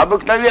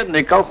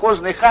обыкновенные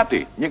колхозные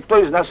хаты никто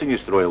из нас и не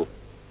строил.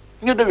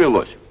 Не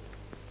довелось.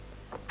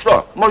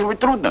 Что, может быть,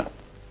 трудно?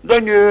 Да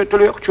нет,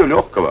 легче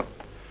легкого.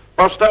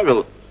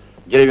 Поставил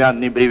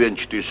деревянный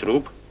бревенчатый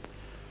сруб,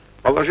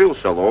 положил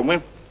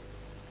соломы,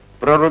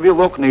 прорубил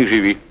окна и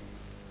живи.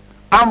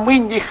 А мы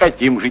не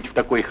хотим жить в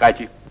такой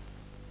хате.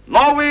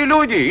 Новые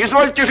люди,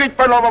 извольте жить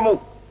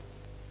по-новому.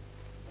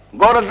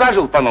 Город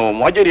зажил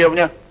по-новому, а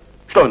деревня?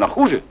 Что, она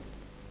хуже?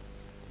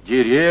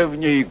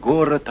 Деревня и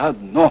город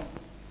одно.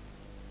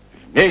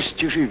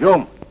 Вместе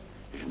живем,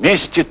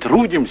 вместе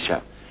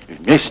трудимся,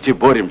 вместе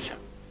боремся.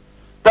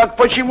 Так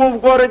почему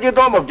в городе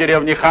дом, а в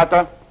деревне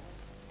хата?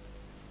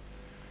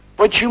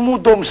 Почему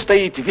дом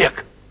стоит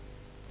век?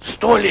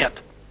 100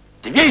 лет,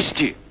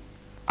 200,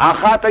 а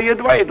хата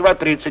едва-едва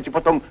 30, и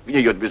потом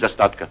гниет без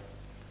остатка.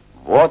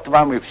 Вот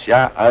вам и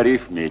вся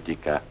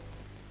арифметика.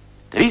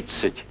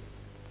 30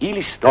 или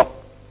 100.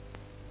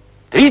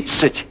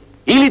 30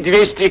 или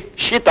 200.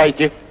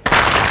 Считайте.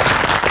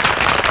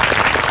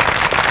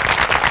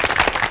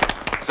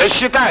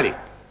 Засчитали.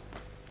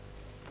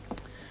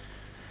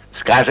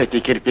 Скажете,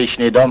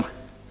 кирпичный дом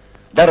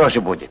дороже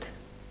будет.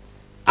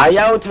 А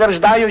я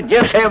утверждаю,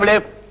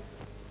 дешевле.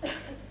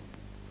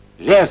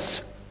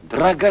 Лес –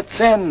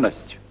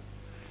 драгоценность.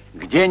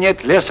 Где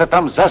нет леса,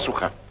 там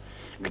засуха.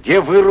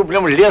 Где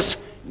вырублен лес,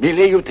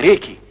 мелеют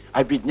реки,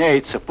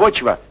 обедняется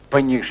почва,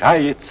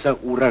 понижается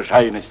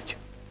урожайность.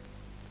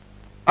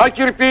 А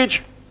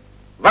кирпич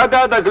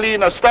Вода да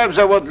глина, ставь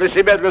завод для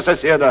себя, для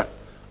соседа.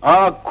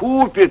 А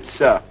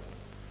купится.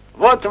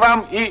 Вот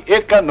вам и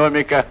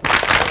экономика.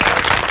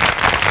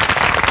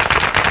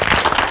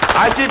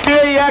 А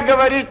теперь я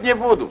говорить не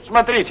буду.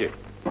 Смотрите.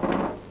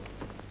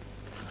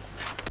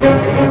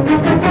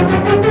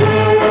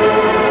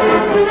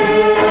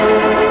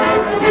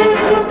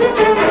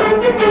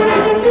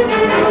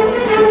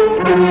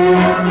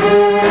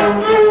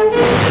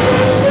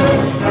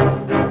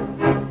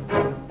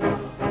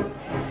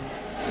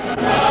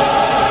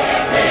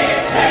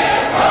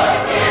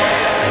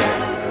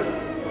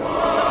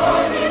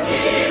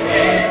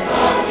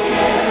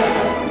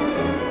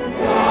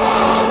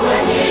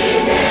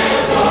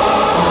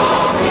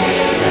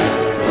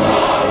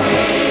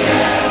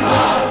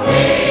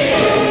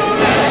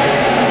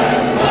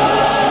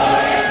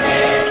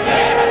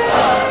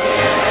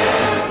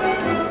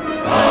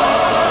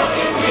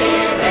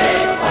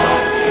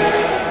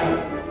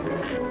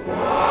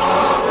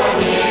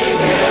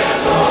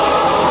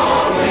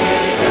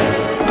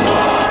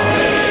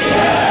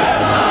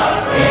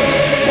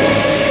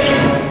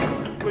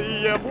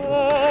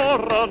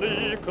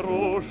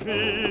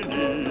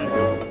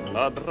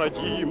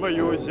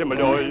 Родимою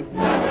землей.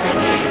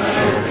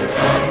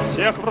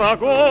 Всех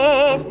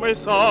врагов мы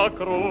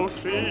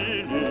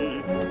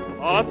сокрушили,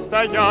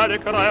 отстояли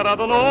край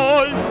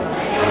родной.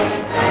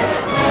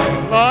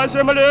 На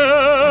земле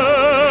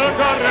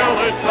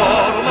горелой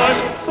черной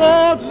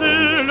сад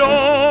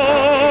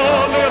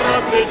зеленый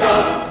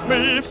разведем.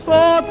 Мы в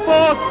сад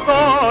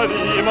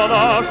поставим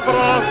наш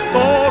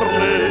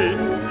просторный,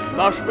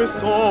 наш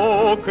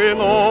высокий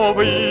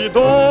новый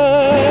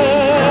дом.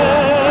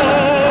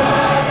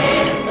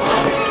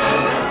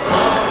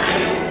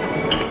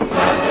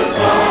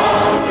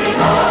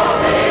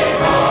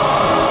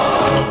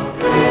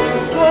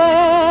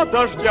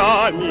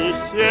 Дождями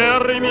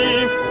серыми,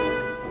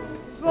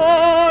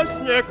 за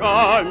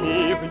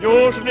снегами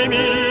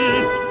южными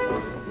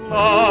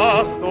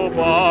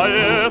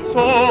наступает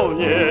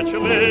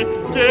солнечный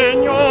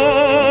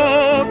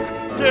денек,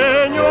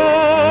 денек.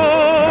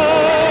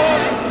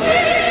 И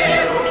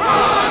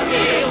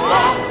руками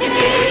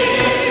ловкими,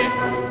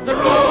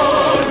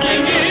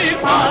 дружными,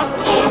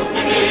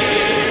 послушными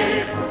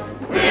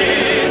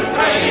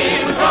выстроим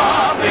дома.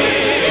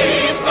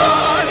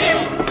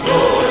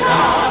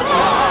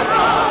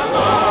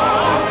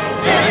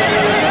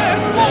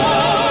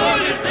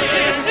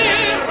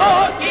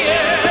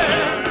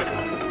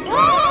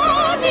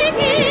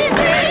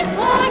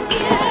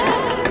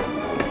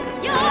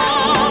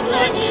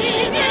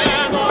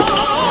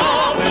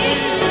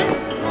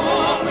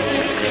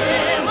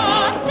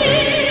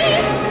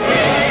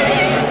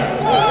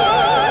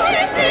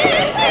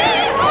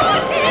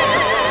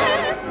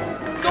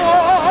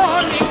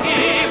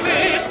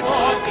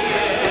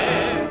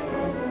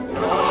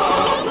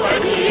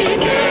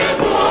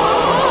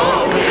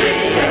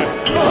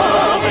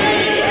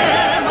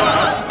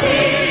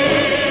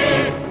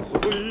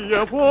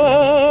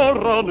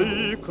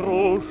 Вороны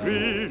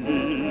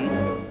кружили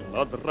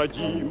над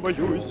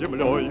родимою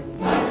землей.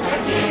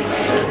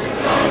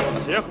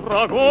 Всех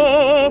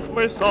врагов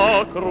мы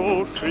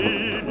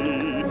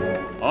сокрушили,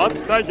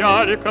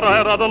 отстояли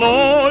край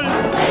родной.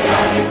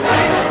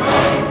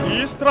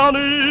 И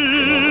страны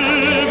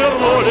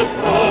вернулись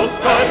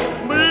русской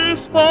мы с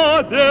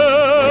победою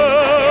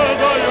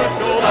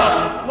сюда.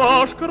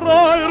 Наш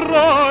край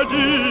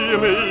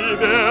родимый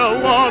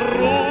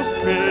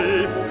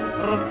белорусский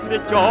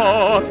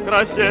расцветет в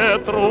красе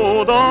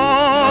труда.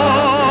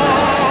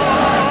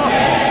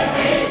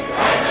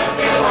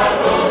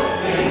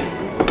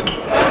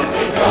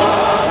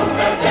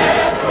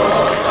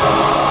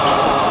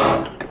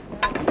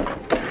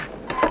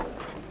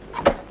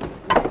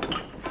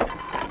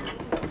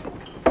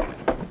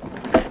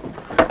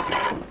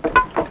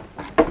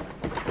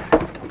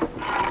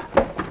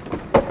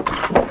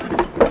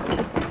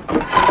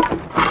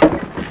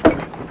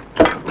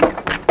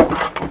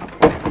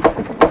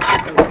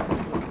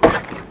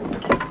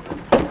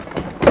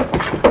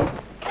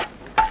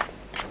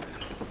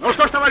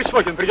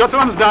 Придется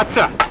вам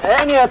сдаться.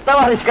 Нет,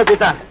 товарищ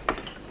капитан.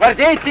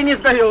 Гвардейцы не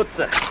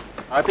сдаются.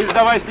 А ты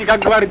сдавайся не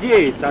как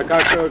гвардеец, а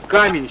как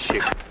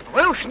каменщик.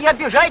 Вы уж не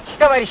обижайтесь,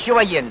 товарищи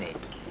военные.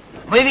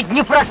 Мы ведь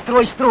не про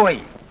строй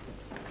строим.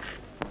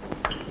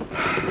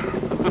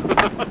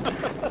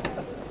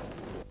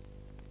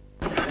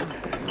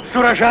 С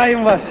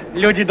урожаем вас,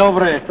 люди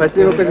добрые.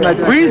 Спасибо, Кузьма.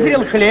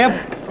 Вызрел хлеб.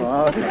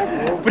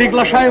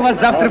 Приглашаю вас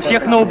завтра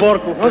всех на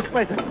уборку.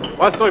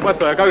 Постой,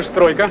 постой, а как же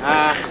стройка?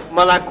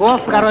 Молоко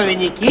в корове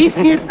не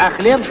киснет, а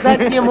хлеб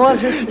ждать не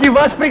может. И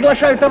вас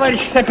приглашаю,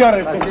 товарищи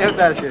саперы.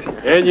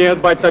 Нет,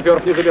 бать,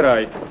 саперов не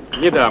забирай.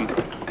 Не дам.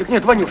 Так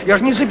нет, Ванюш, я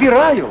же не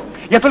забираю.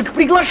 Я только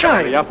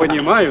приглашаю. Я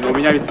понимаю, но у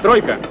меня ведь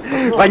стройка.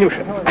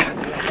 Ванюша,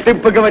 ты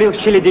бы поговорил с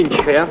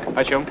Челединчихой, а?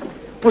 О чем?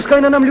 Пускай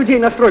она нам людей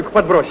на стройку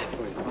подбросит.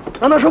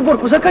 Она же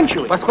уборку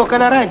заканчивает. Поскольку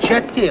она раньше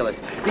отсеялась.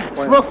 Ведь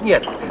слов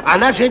нет.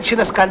 Она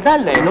женщина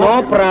скандальная,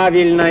 но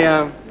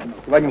правильная.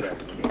 Ванюша,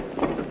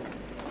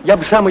 я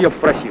бы сам ее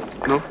попросил.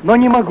 Ну? Но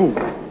не могу.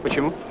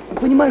 Почему?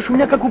 Понимаешь, у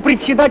меня как у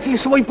председателя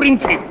свой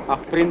принцип. Ах,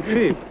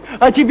 принцип.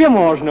 А тебе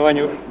можно,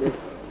 Ванюш.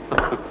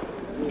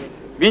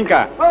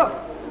 Винька,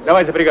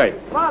 давай запрягай.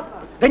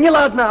 Да не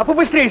ладно, а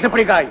побыстрее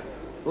запрягай.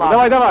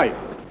 Давай, давай.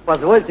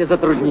 Позвольте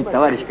затруднить,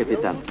 товарищ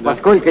капитан. Во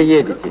сколько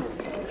едете?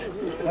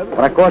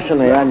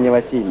 Прокошиной Анне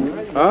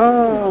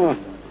Васильевне.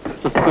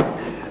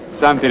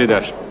 Сам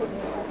передашь.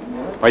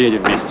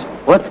 Поедем вместе.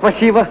 Вот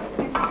спасибо.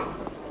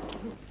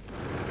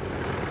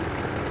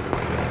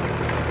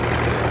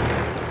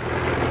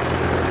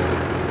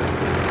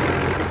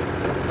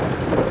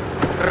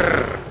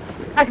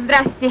 Ах,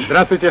 здрасте.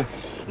 Здравствуйте.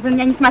 Вы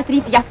меня не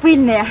смотрите, я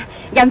пыльная.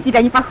 Я на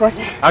тебя не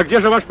похожа. А где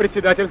же ваш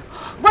председатель?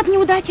 Вот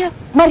неудача.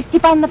 Марья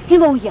Степановна в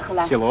село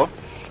уехала. Село?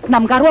 К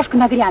нам горошка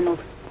нагрянул.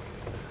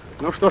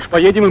 Ну что ж,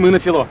 поедем и мы на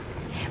село.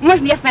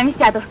 Можно я с вами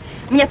сяду?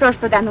 Мне тоже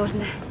туда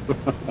нужно.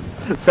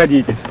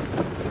 Садитесь.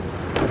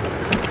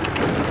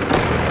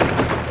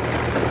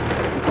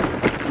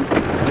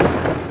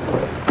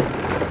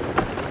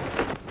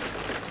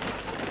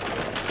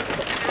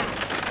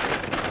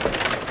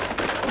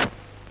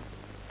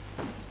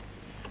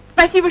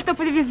 Спасибо, что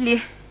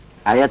подвезли.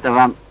 А это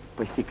вам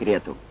по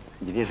секрету.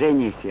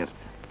 Движение сердца.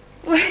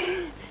 Ой.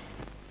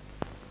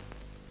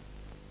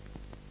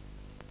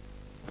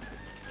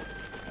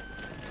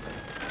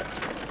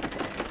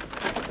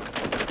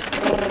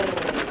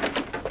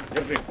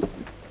 Держи.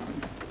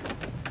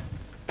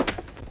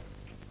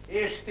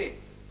 Ишь ты,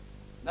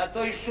 на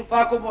то и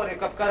щупак у моря,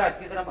 как карась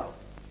не драмал.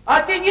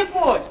 А ты не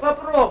бойся,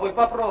 попробуй,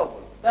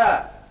 попробуй.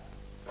 Да.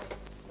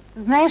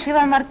 Знаешь,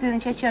 Иван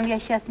Мартынович, о чем я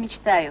сейчас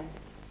мечтаю?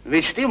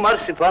 Мечты, Марья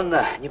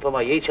Степановна, не по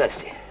моей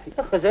части.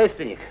 Я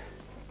хозяйственник.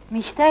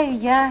 Мечтаю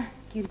я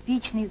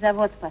кирпичный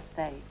завод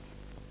поставить.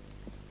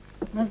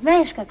 Но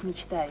знаешь, как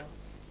мечтаю?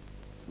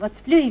 Вот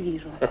сплю и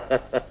вижу.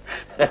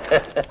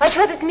 А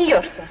чего ты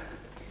смеешься?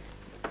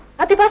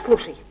 А ты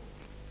послушай.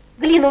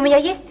 Глина у меня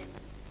есть?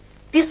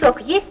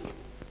 Песок есть?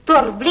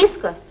 Торф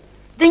близко?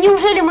 Да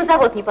неужели мы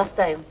завод не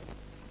поставим?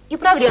 И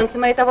правленцы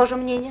мои того же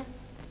мнения.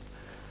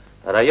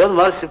 Район,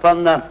 Марья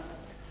Степановна,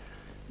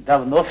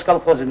 давно с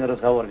колхозами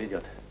разговор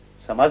ведет.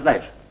 Сама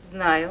знаешь?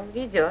 Знаю,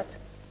 ведет.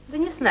 Да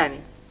не с нами.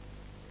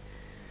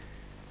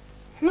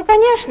 Ну,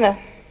 конечно,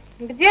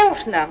 где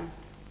уж нам?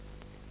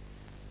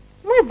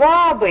 Мы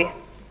бабы.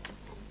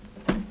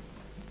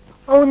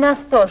 А у нас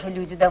тоже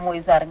люди домой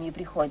из армии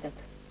приходят.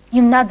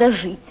 Им надо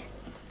жить.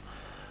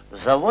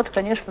 Завод,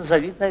 конечно,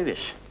 завидная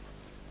вещь.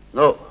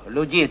 Но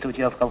людей-то у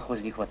тебя в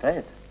колхозе не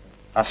хватает.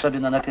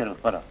 Особенно на первых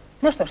порах.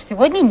 Ну что ж,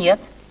 сегодня нет.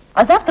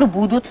 А завтра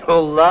будут.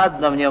 Ну,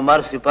 ладно мне,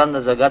 Марья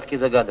Степановна, загадки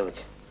загадывать.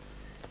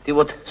 Ты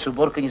вот с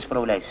уборкой не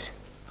справляйся.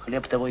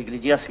 Хлеб того и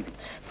гляди осыпет.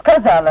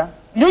 Сказала,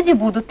 люди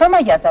будут, то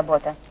моя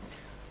забота.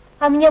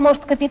 А мне,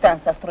 может, капитан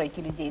со стройки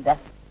людей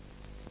даст.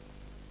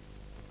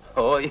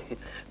 Ой,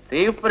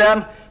 ты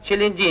прям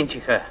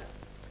челендинчиха.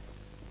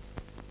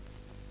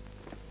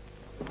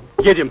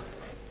 Едем,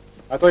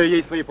 а то я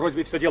ей своей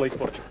просьбой все дело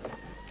испорчу.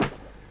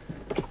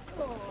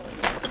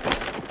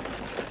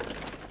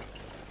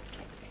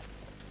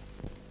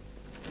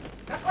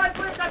 Какой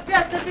будет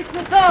ответ на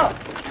письмецо?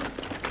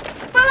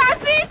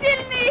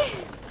 Положительный!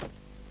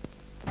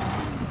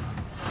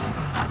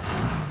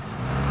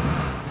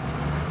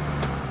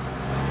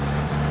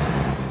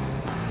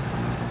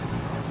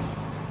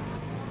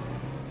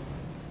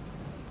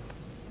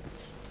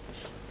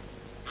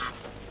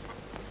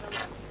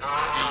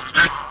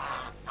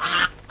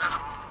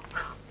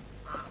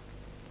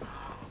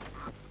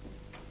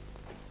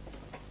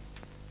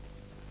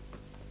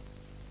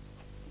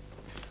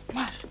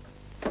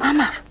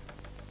 Маш.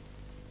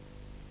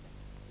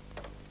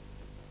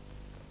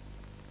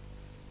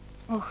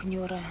 Ох,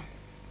 Нюра,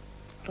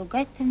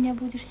 ругать ты меня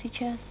будешь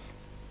сейчас.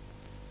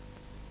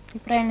 Ты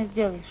правильно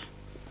сделаешь.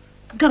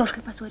 С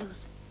горошкой поссорилась.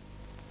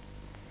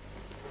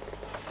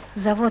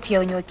 Завод я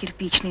у него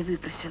кирпичный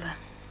выпросила.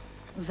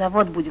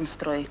 Завод будем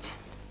строить.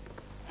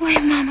 Ой,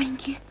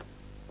 мамоньки,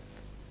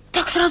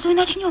 так сразу и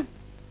начнем.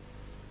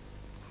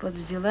 Вот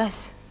взялась,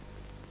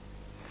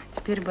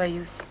 теперь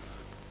боюсь.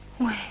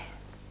 Ой,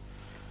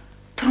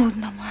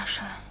 трудно,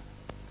 Маша.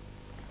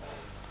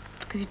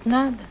 Так ведь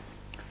надо.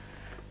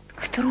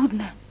 Так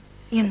трудно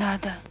и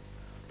надо.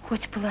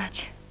 Хоть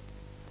плачь.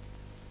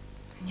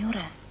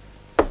 Нюра.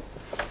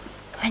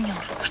 А, Нюра,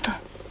 что?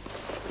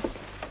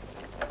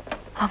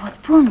 А вот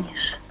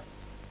помнишь,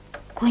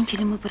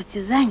 кончили мы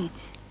партизанить,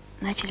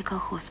 начали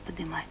колхоз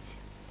подымать.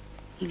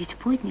 И ведь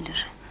подняли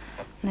же.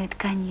 Ну, это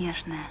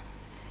конечно.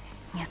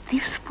 Нет, ты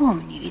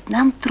вспомни, ведь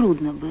нам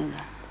трудно было.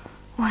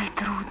 Ой,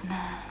 трудно.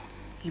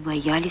 И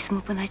боялись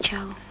мы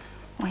поначалу.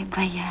 Ой,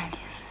 боялись.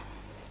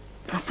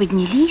 Но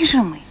поднялись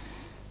же мы.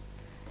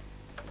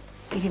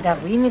 И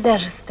рядовыми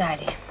даже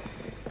стали.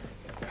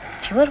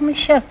 Чего же мы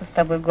сейчас-то с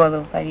тобой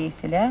голову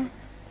повесили, а?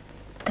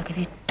 Так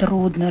ведь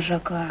трудно же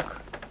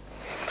как.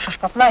 Что ж,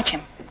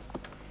 поплачем?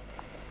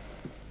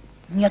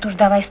 Нет уж,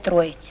 давай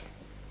строить.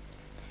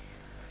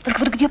 Только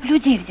вот где б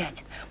людей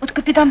взять? Вот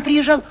капитан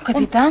приезжал.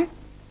 Капитан?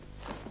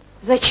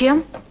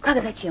 Зачем?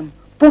 Как зачем?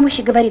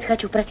 Помощи, говорит,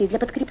 хочу просить для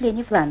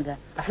подкрепления фланга.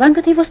 А фланг —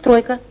 это его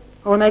стройка.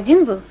 А он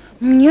один был?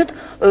 Нет,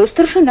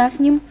 старшина с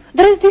ним.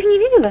 Да разве ты их не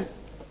видела?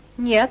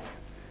 Нет.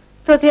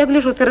 Тот, я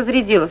гляжу, ты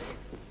разрядилась.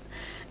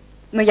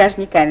 Ну, я ж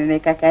не каменная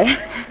какая.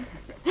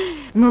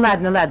 Ну,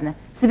 ладно, ладно.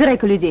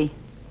 Собирай-ка людей.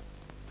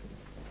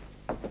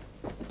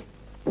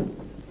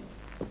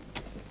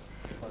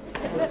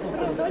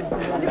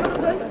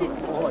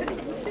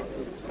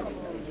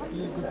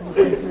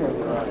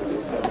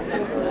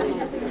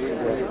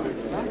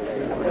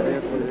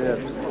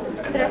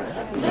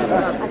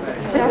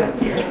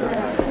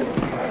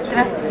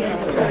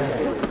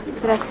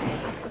 Здравствуй.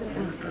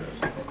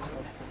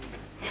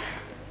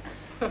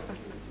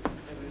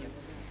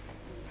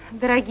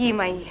 Дорогие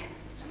мои,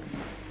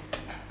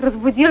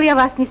 разбудил я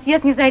вас ни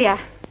свет, ни заря.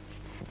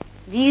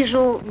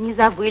 Вижу, не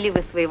забыли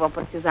вы своего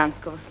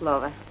партизанского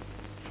слова.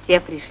 Все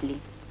пришли.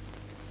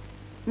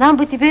 Нам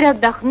бы теперь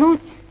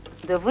отдохнуть,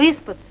 да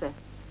выспаться.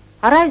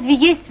 А разве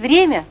есть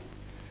время?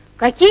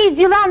 Какие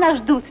дела нас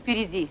ждут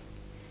впереди?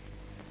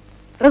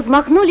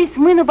 Размахнулись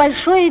мы на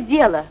большое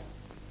дело.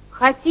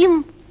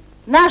 Хотим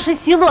наше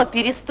село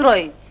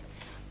перестроить.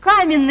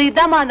 Каменные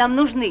дома нам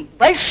нужны.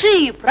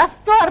 Большие,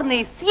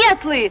 просторные,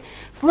 светлые.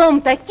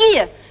 Словом,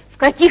 такие, в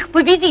каких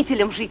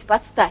победителям жить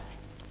подстать.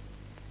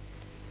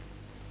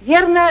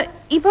 Верно,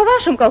 и по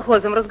вашим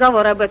колхозам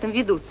разговоры об этом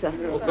ведутся?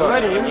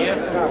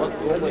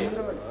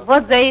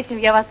 Вот за этим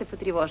я вас и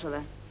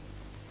потревожила.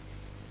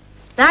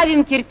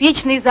 Ставим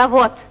кирпичный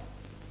завод.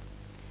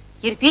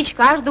 Кирпич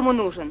каждому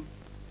нужен.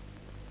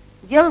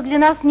 Дело для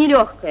нас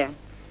нелегкое,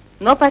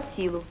 но под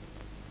силу.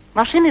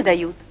 Машины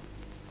дают.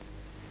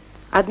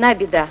 Одна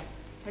беда.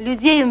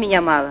 Людей у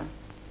меня мало.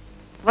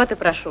 Вот и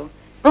прошу,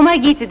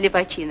 помогите для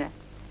почина.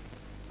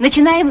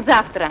 Начинаем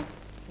завтра.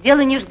 Дело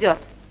не ждет.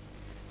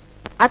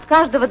 От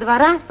каждого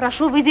двора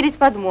прошу выделить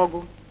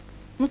подмогу.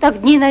 Ну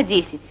так дней на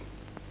 10.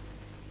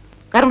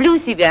 Кормлю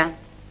себя.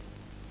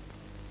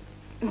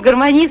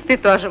 Гармонисты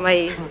тоже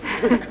мои.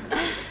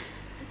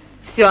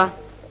 Все.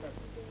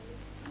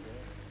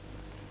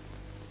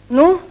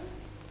 Ну,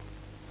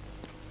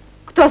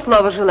 кто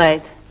слово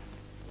желает?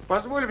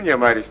 Позволь мне,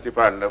 Марья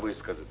Степановна,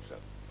 высказаться.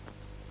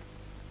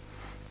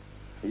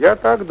 Я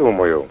так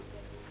думаю,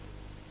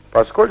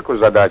 поскольку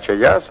задача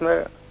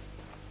ясная,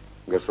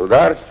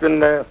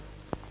 государственная,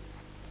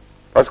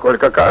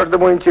 поскольку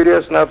каждому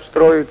интересно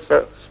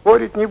обстроиться,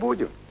 спорить не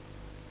будем,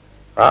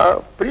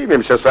 а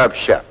примемся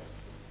сообща.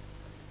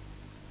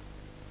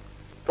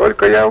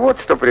 Только я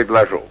вот что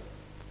предложу.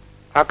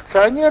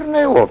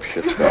 Акционерное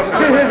общество.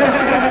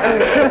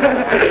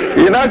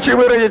 Иначе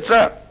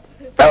выразится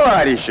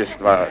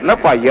товарищество на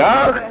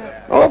паях,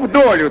 ну, в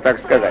долю, так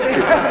сказать.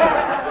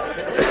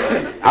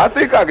 А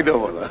ты как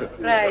думала?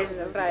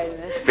 Правильно,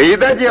 правильно. Ты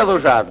до делу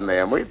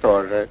жадная, мы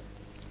тоже.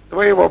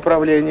 Твоего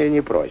правления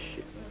не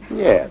проще.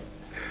 Нет.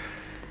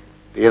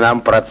 Ты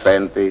нам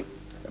проценты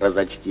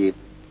разочти.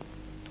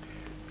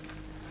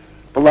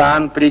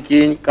 План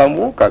прикинь,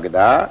 кому,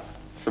 когда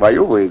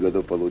свою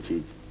выгоду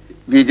получить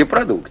в виде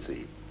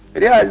продукции,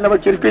 реального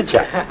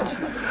кирпича.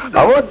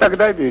 А вот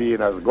тогда бери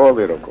нас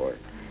голой рукой.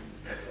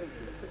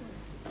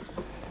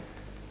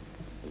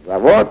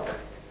 Завод.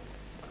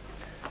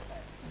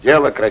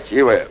 Дело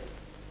красивое.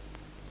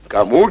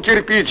 Кому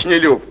кирпич не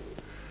люб?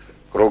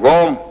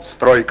 Кругом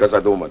стройка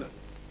задумана.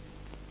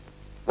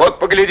 Вот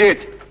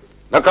поглядеть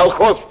на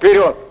колхоз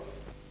вперед.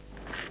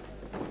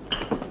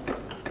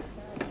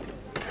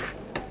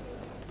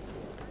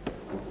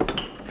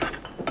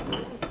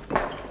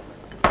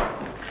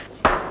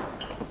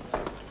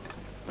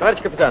 Товарищ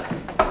капитан.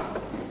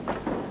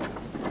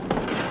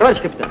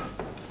 Товарищ капитан.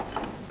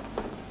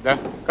 Да?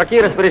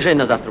 Какие распоряжения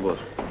на завтра будут?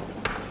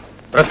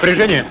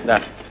 Распоряжение?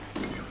 Да.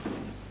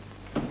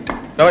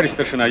 Товарищ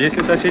старшина,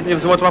 если соседний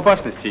взвод в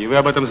опасности, и вы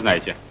об этом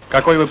знаете,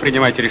 какое вы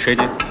принимаете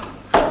решение?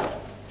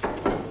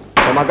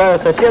 Помогаю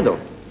соседу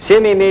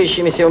всеми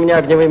имеющимися у меня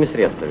огневыми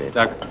средствами.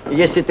 Так. И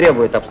если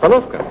требует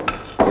обстановка,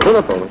 иду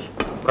на помощь.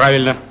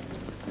 Правильно.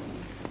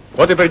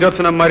 Вот и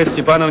придется нам, Марье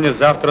Степановне,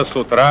 завтра с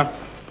утра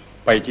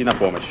пойти на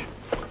помощь.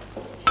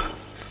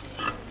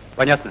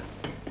 Понятно?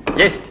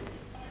 Есть.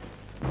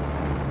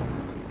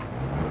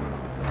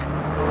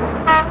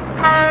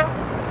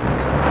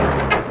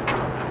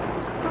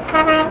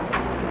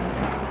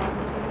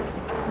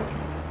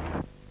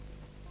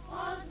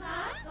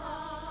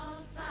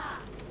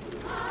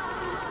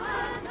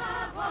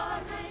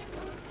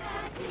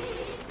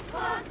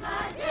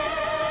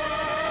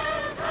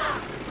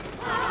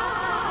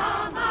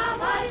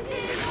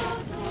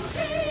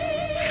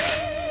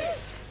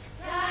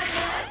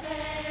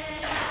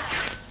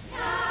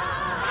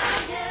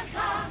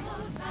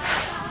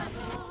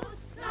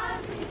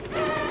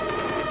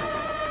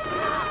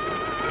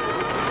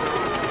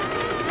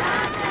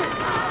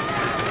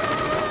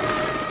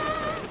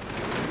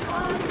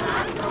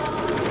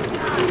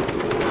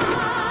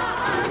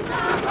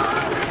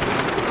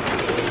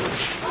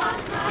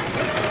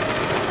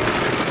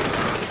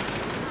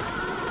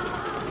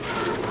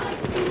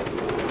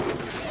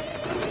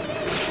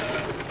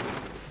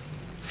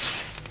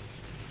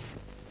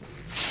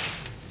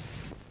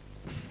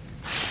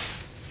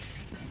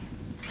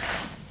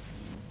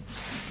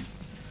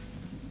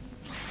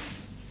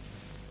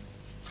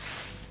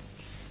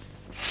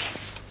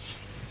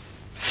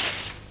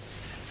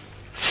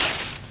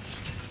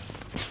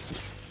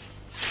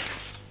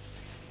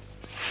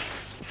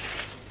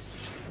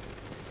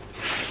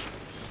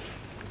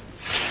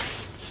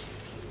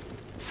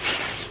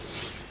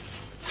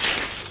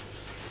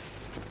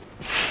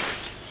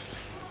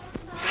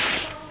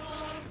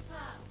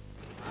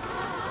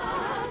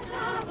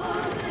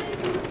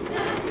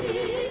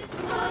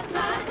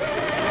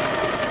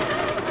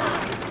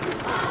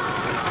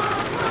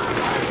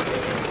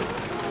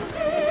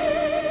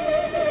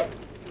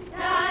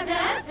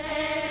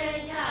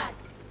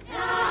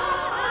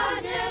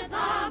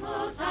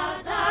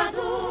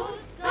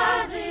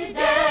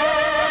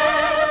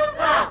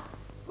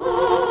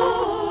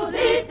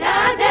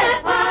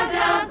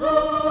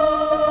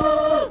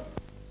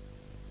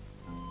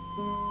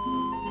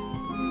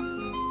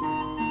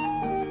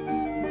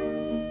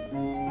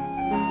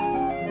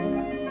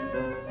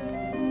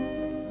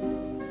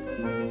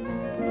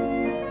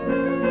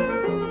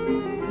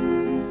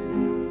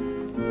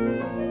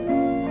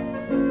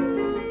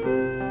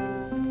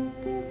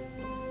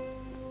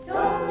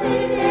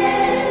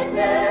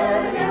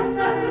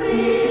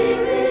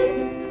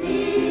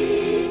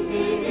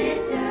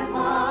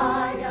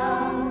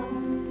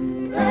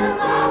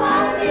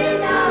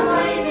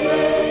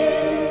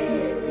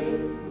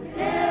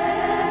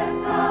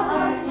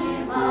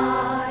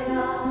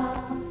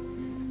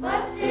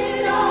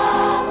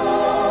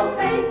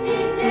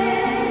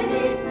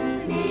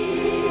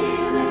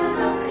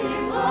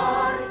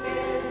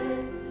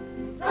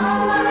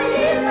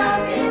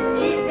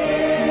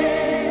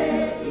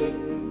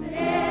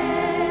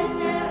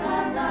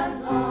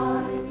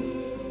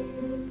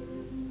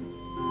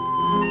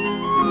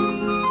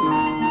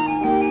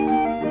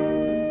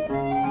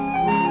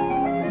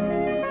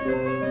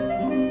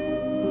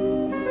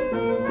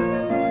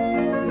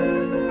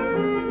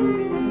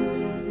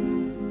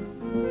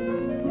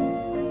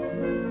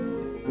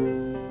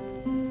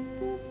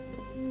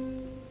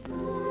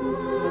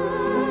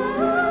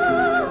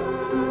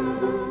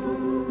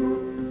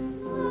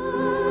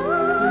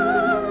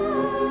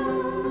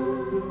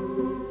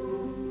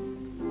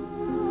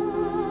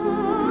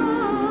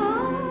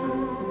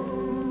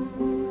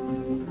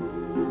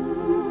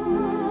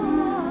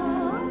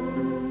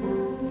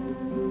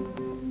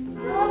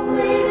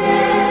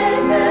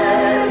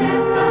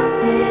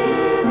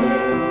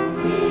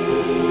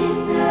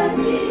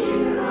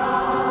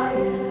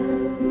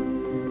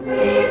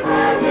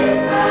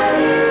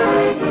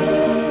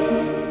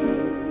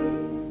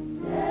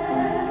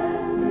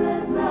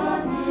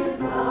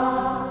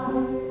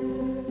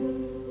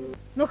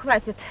 Ну,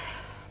 хватит.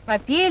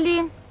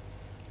 Попели,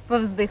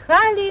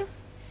 повздыхали.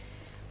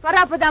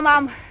 Пора по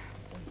домам.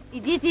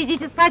 Идите,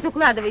 идите спать,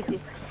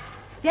 укладывайтесь.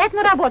 Опять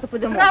на работу по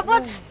дому.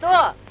 Работа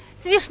что?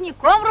 С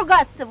вишняком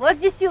ругаться, вот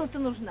здесь сила-то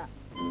нужна.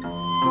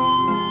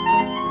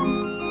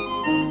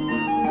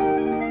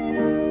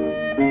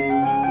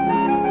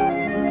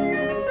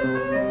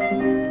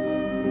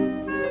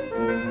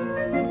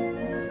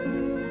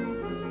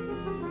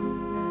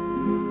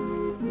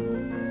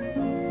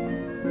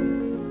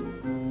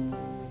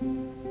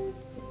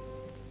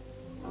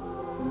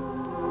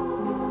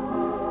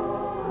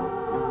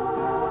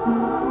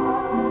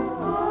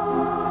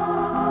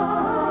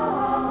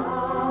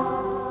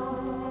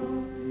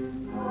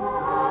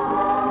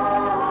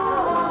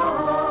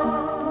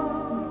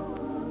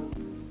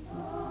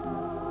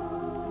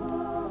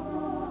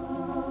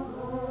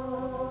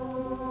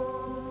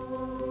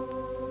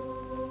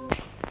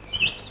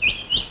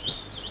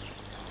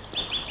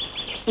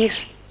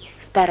 Ишь,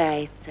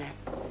 старается,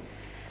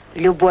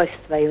 любовь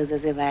свою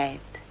зазывает.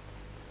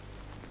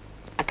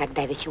 А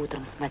когда вечер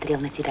утром смотрел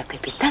на тебя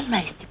капитан,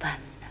 Марья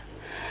Степановна,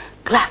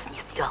 глаз не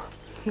свел.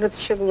 Вот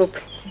еще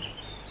глупости.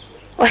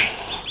 Ой,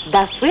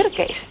 да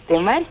фыркаешь ты,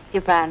 Марья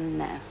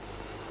Степановна.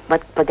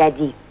 Вот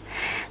погоди,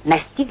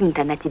 настигнет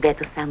она тебя,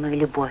 эту самую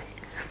любовь,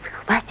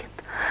 схватит,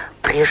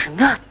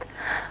 прижмет,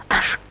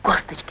 аж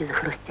косточки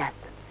захрустят.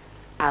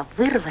 А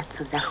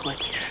вырваться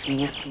захочешь,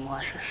 не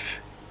сможешь.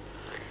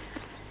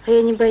 А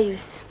я не боюсь.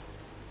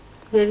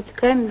 Я ведь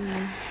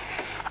каменная.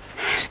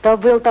 Что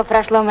было, то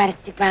прошло, Марья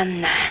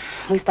Степановна.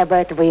 Мы с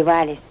тобой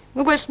отвоевались.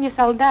 Мы больше не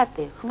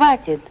солдаты.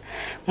 Хватит.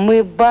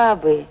 Мы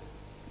бабы.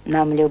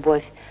 Нам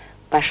любовь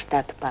по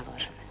штату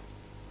положена.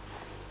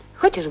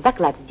 Хочешь,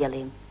 заклад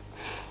сделаем?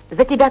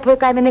 За тебя твой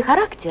каменный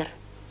характер,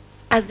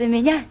 а за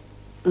меня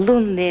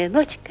лунная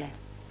ночка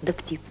да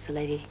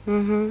птиц-соловей.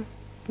 Угу.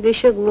 Да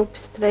еще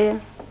глупость твоя.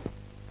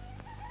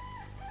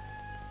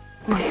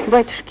 Ой,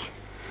 батюшки.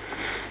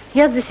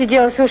 Я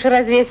засиделась, уши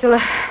развесила.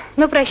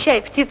 Ну, прощай,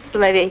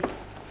 птица-соловей.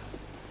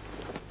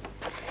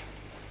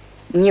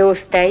 Не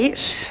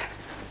устоишь?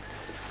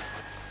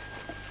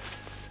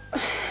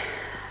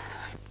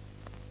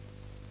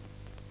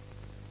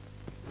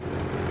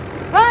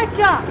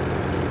 Батя!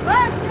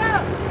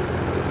 Батя!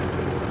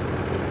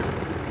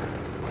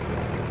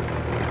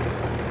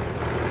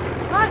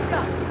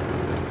 Батя!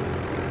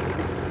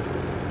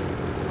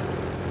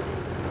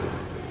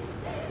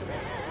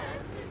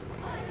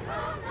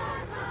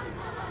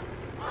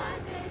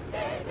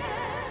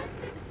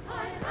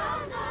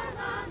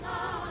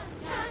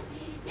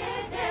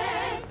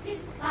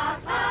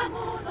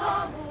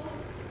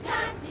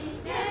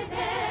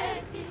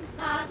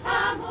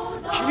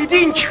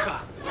 Челединчиха!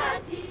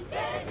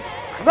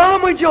 К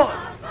нам идет!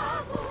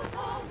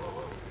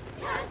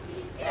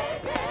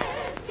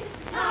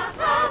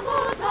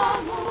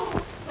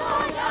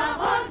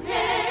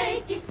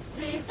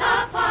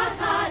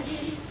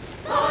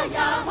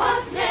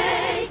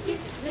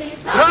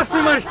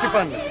 Здравствуй, Марья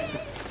Степановна.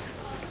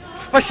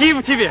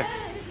 Спасибо тебе.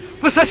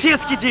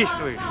 По-соседски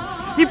действуешь.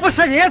 И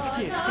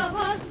по-советски.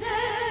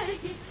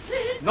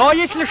 Но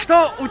если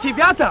что, у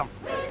тебя там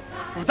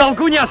в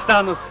долгу не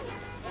останусь.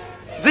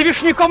 За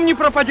вишняком не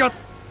пропадет.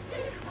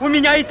 У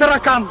меня и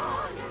таракан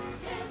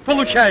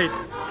получает.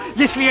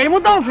 Если я ему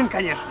должен,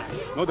 конечно.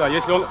 Ну да,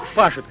 если он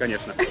пашет,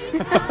 конечно.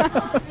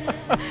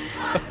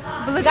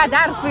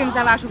 Благодарствуем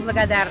за вашу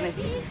благодарность.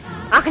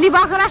 А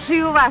хлеба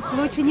хороши у вас,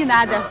 лучше не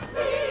надо.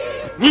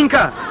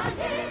 Минька!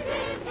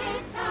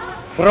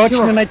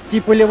 Срочно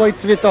найти полевой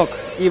цветок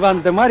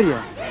Иван да Марья,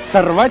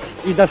 сорвать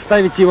и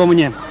доставить его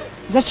мне.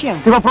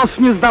 Зачем? Ты вопросов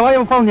не задавай,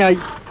 выполняй.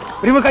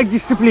 Привыкай к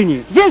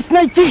дисциплине. Есть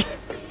найти!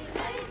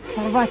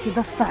 Сорвать и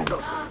доставить.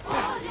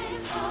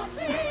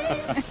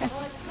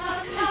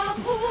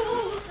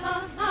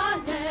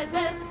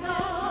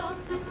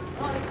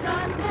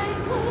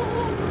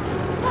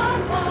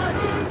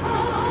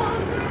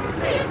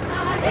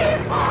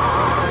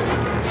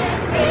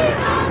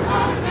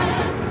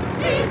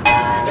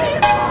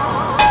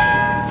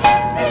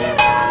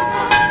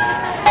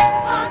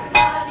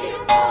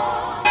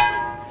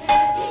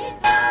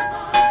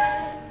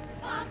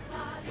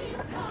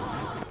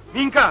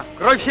 Минька,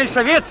 крой в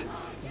сельсовет,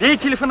 бей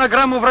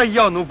телефонограмму в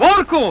район.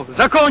 Уборку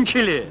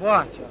закончили.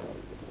 Батя.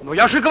 Ну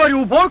я же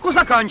говорю, уборку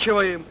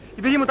заканчиваем.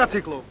 И бери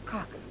мотоциклу.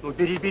 Как? Ну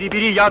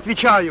бери, я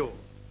отвечаю.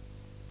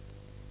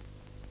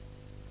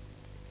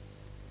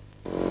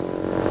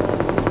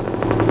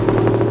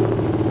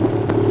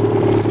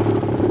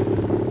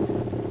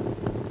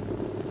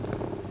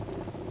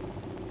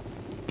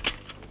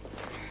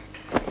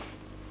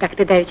 Как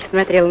ты давеча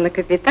смотрела на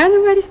капитана,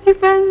 Марья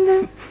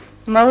Степановна?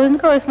 Мало на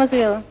кого я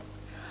смотрела.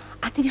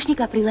 А ты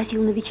вишняка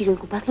пригласила на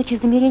вечеринку по случаю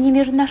замирения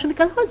между нашими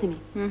колхозами.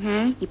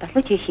 Угу. И по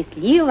случаю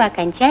счастливого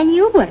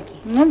окончания уборки.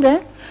 Ну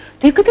да.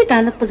 Ты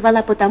капитана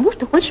позвала потому,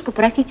 что хочешь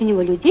попросить у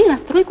него людей на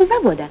стройку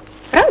завода.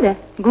 Правда?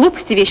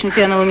 Глупости вечно у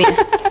тебя на уме.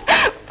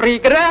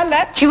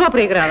 Проиграла. Чего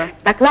проиграла?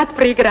 Доклад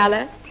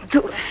проиграла.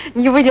 Дура.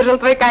 Не выдержал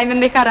твой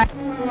каменный характер.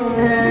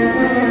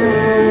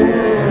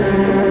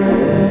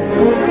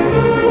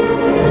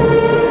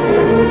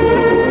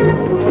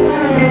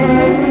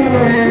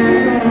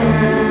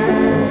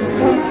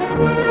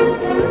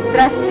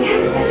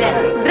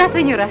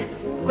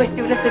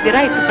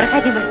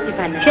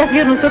 Сейчас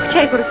вернусь, только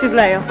чайку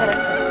расседлаю.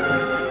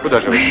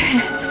 Куда же вы?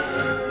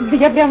 Да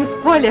я прямо с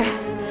поля.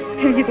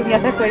 Вид у меня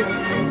такой.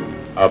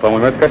 А,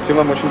 по-моему, этот костюм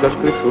вам очень даже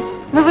к лицу.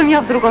 Ну, вы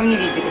меня в другом не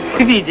видели.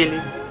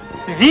 Видели.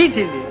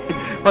 Видели?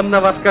 Он на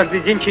вас каждый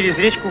день через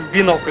речку в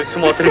бинокль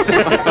смотрит.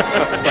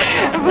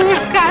 Вы уж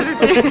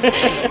скажете.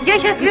 Я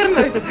сейчас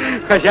вернусь.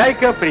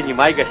 Хозяйка,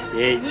 принимай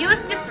гостей.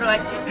 Ньюсти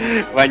против.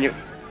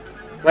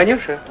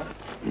 Ванюша.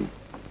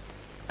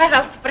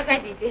 Пожалуйста,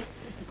 проходите.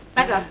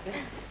 Пожалуйста.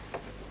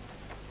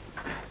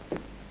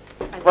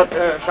 Вот,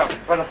 шапка,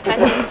 пожалуйста.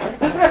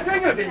 Здравствуй,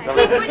 Нютенька.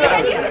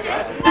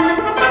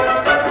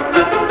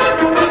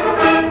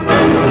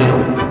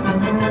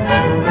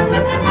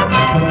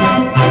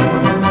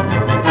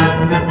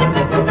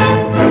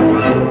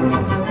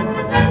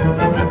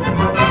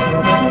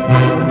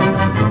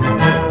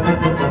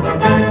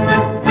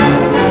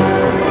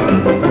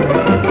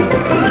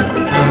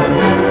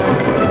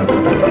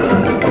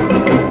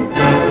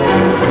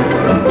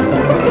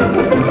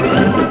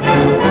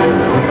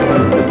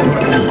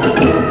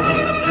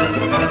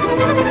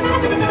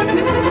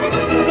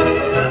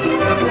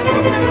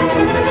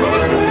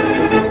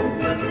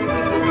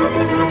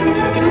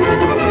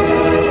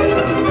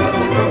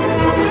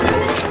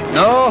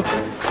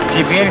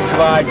 Теперь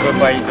свадьбы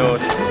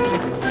пойдут.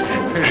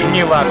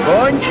 Жнива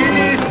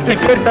кончились,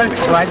 теперь только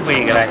свадьбы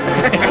играть.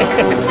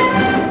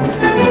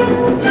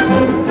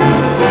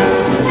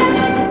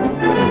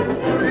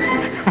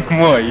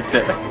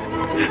 Мой-то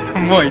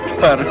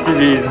пару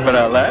себе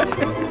избрал, а?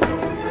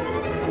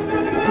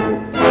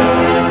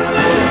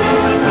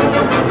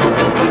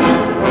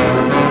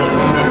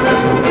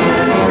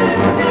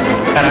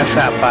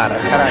 Хороша пара,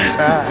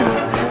 хороша.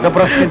 Но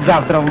просто ведь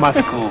завтра в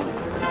Москву.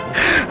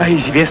 А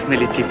известно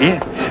ли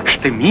тебе,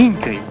 что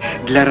Минькой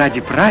для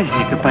ради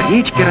праздника по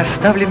речке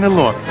расставлены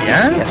лодки,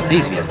 а?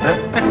 Известно.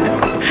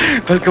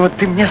 Только вот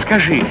ты мне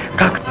скажи,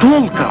 как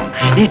толком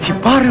эти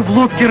пары в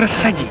лодке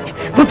рассадить?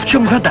 Вот в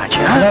чем задача,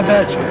 а?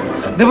 Задача?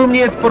 Да вы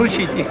мне это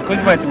поручите,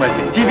 Кузьма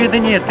Тимофеевич. Тебе да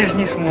нет, ты же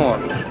не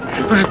сможешь.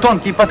 Тут же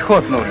тонкий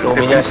подход нужен. У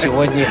меня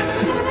сегодня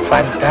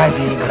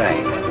фантазия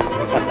играет.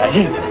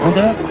 Фантазия? Ну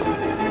да.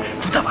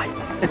 Ну давай.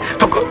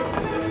 Только...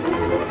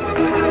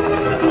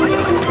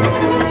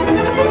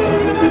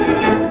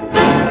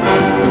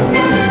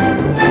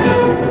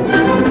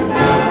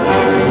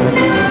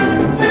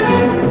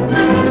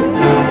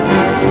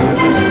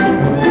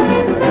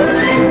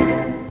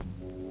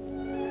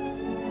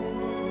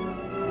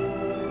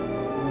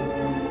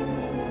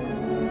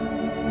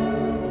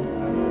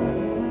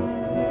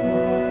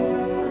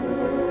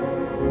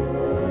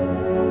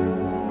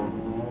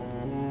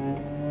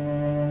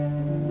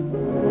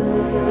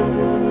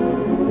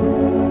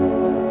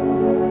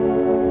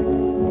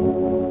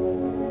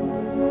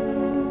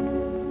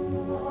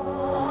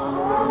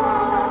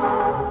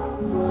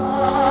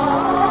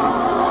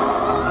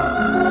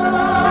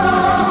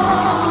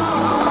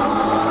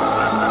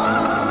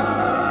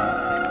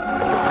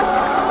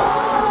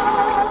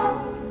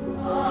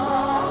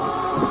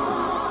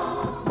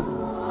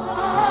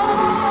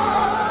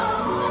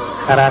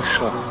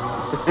 Хорошо.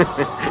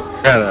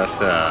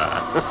 Хорошо.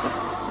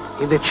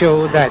 И до чего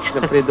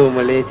удачно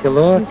придумали эти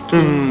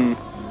лодки.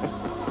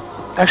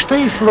 А что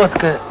есть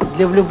лодка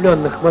для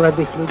влюбленных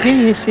молодых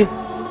людей, если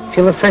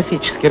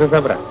философически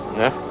разобраться?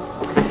 Да?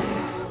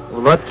 В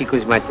лодке,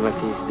 Кузьма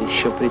Тимофеевич, да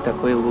еще при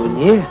такой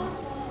луне,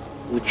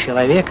 у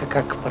человека,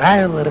 как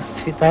правило,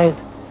 расцветают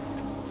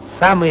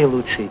самые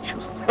лучшие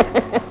чувства.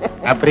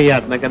 А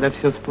приятно, когда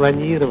все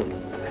спланировано,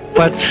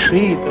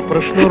 подшито,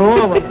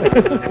 прошнуровано.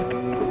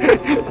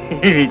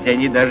 И ведь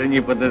они даже не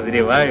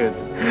подозревают,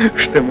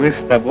 что мы с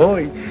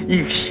тобой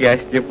их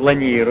счастье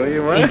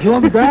планируем, а?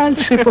 Идем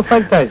дальше по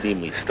фантазии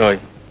мы. Стой!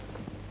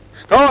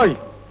 Стой!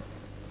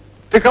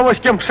 Ты кого с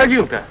кем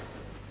посадил-то?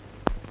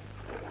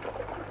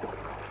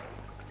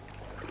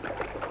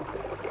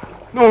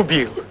 Ну,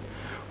 убил.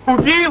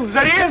 Убил,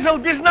 зарезал,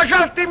 без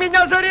ножа ты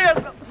меня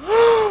зарезал.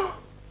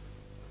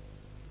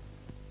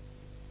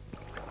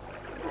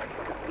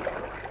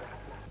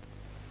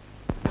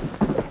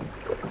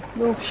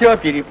 Ну, все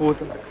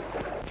перепутал.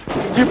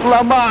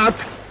 Дипломат!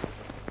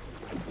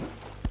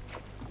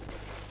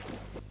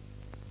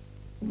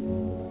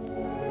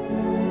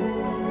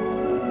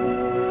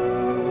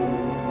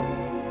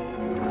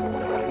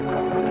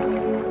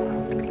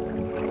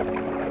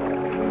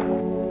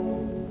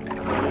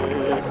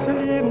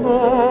 Если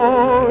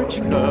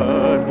ночка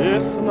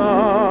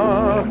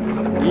весна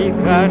и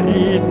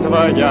горит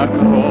твоя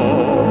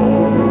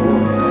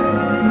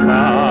кровь,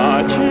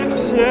 значит в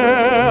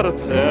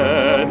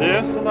сердце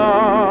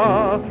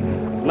весна,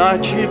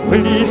 значит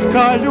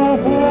близко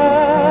любовь.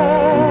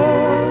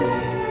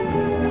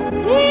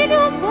 И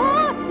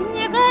любовь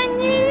не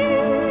гони,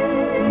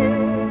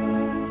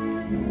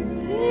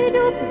 и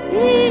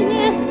любви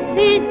не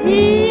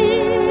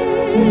стыди,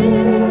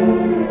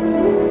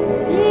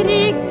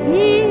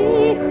 береги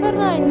и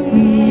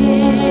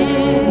храни,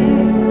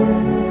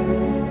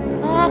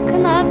 как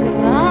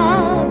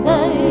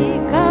наградой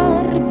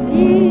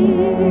гордись.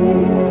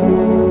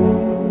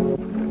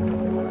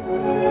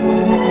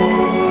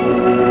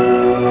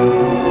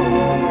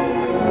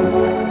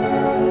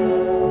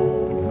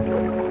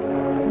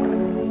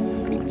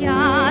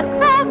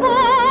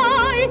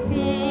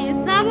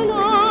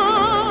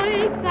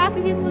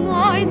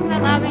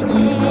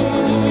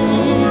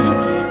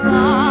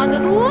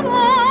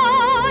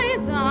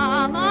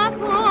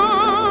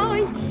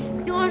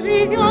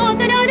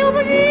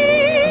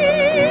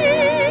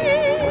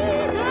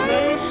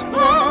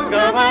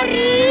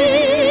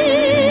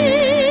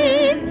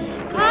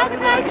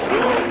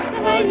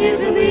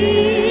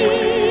 нежны,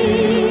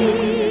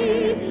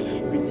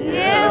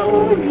 где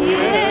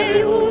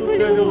умеют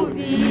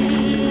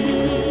любить,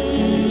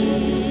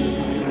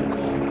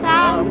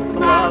 там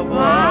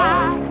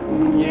слова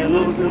не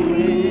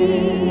нужны.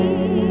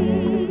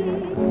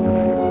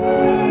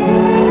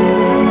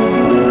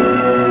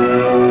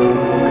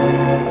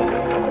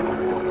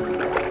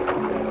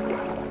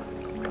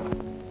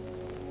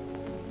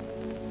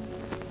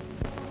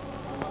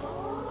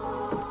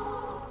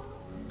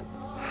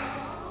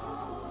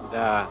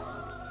 Да,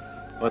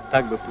 вот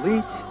так бы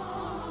плыть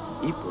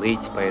и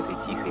плыть по этой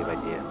тихой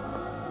воде.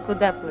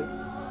 Куда плыть?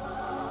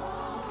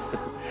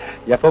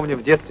 Я помню,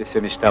 в детстве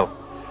все мечтал.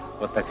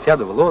 Вот так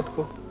сяду в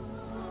лодку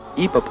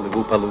и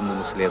поплыву по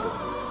лунному следу.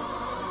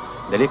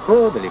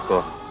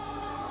 Далеко-далеко.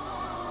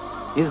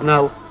 И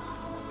знал,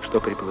 что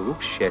приплыву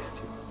к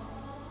счастью.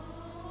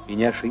 И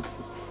не ошибся.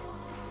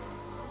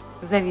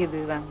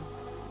 Завидую вам.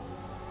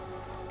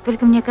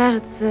 Только мне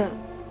кажется,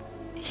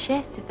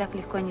 счастье так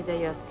легко не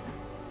дается.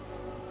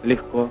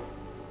 Легко.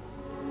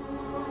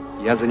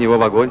 Я за него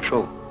в огонь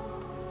шел.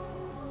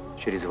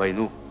 Через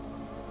войну.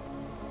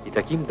 И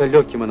таким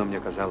далеким оно мне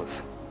казалось.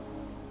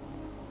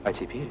 А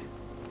теперь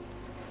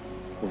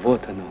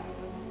вот оно.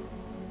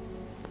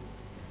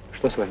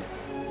 Что с вами?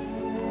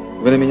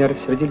 Вы на меня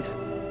рассердились?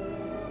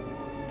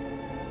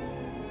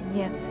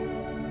 Нет.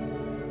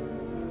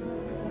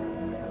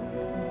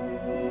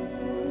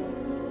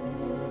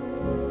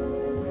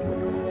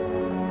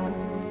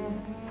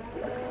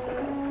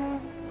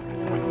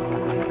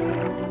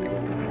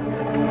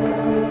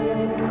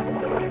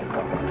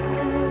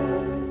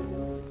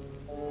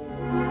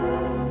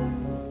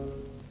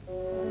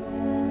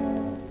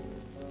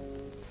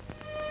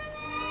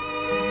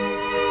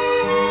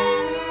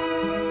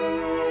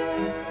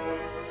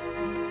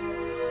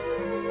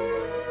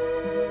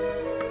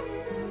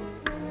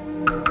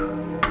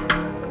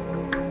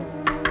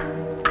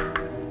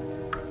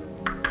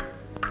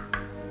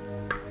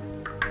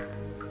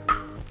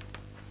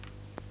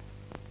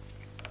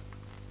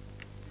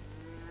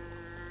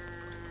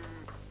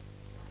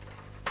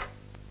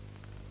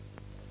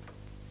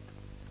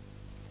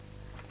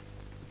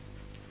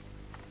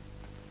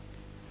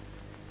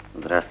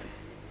 Здравствуй.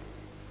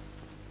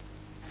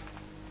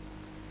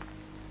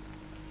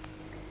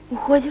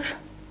 Уходишь?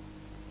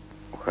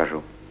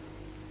 Ухожу.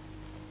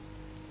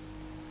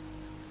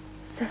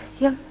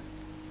 Совсем?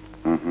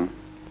 Угу.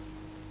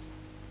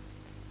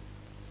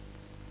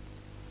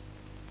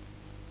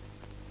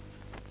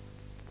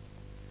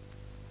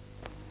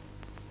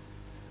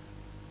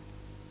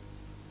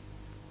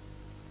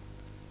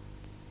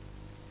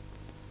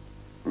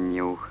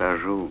 Не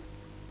ухожу,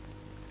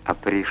 а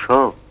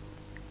пришел.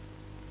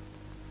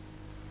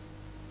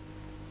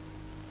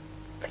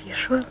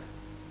 Пришел?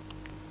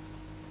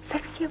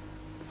 Совсем?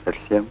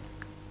 Совсем.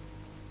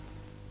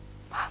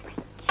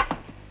 Мамоньки.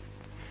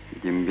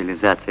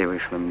 Демобилизация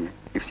вышла мне.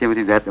 И всем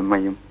ребятам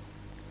моим.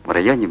 В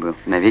районе был,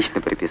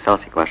 навечно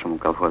приписался к вашему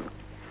колхозу.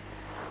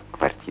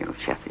 Квартиру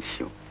сейчас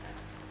ищу.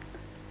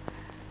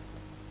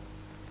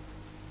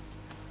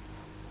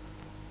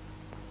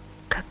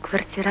 Как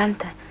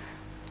квартиранта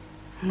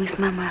мы с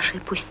мамашей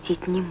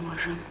пустить не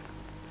можем.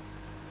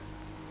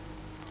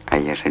 А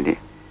ежели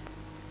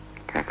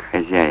как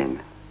хозяина,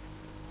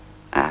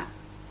 а?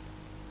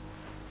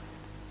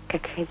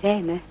 Как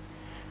хозяина?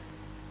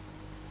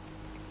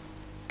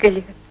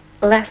 Коли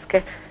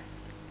ласка,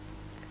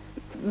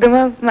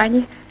 дома в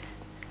мане.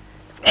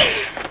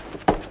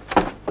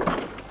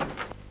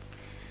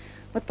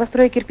 Вот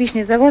построю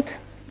кирпичный завод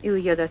и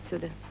уеду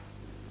отсюда.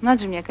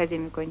 Надо же мне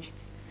академию кончить.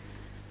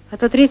 А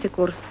то 3-й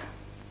курс.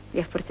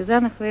 Я в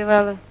партизанах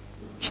воевала,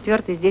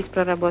 4-й здесь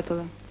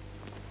проработала.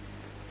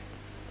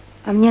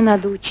 А мне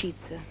надо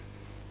учиться.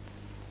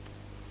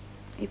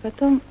 И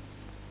потом...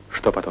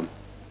 Что потом?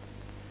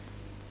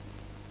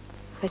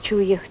 Хочу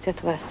уехать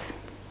от вас.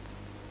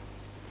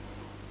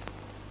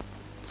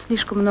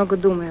 Слишком много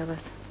думаю о вас,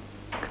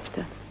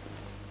 капитан.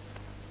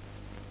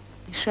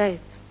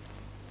 Мешает.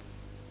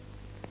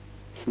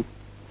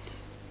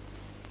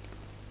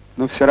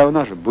 Но все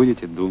равно же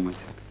будете думать.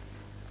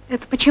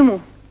 Это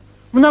почему?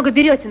 Много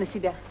берете на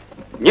себя.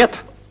 Нет.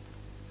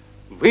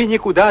 Вы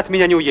никуда от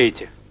меня не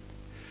уедете.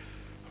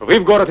 Вы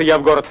в город, и я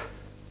в город.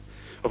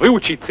 Вы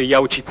учиться, и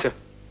я учиться.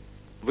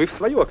 Вы в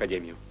свою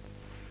академию,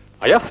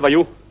 а я в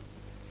свою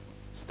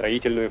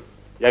строительную.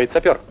 Я ведь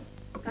сапер.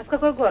 А в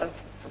какой город?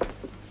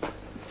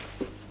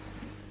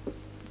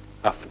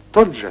 А в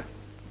тот же,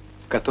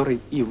 в который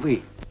и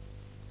вы.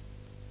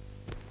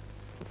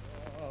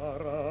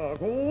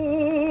 Дорогую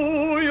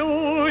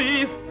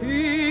из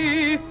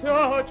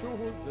 1000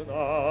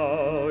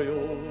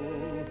 знаю,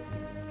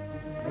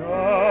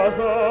 я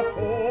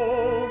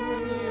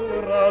запомнил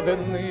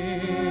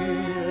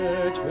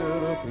родные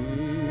черты.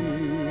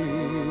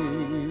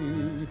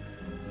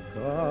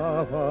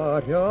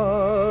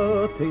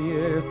 Говорят,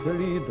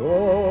 если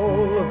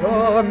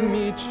долго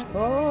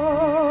мечтают,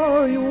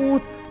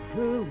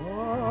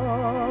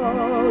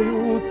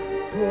 желают,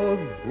 то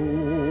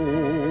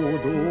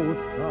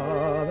сбудутся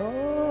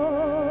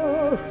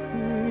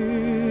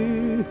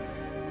наши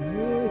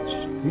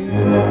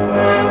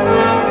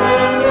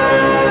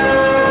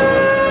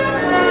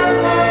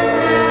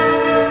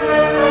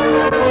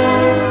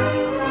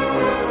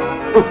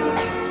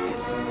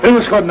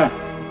превосходно.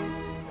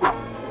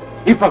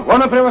 И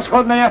погона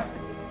превосходная.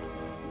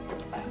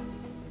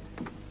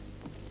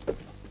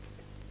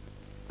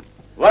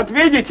 Вот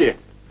видите,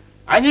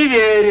 они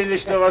верили,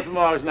 что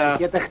возможно.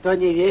 Это кто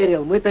не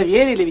верил? Мы-то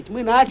верили, ведь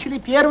мы начали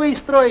первые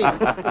строить.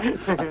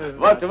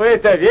 Вот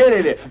вы-то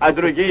верили, а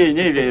другие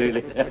не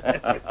верили.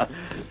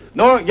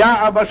 Ну,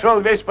 я обошел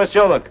весь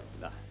поселок.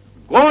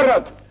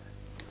 Город.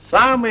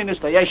 Самый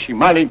настоящий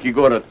маленький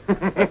город.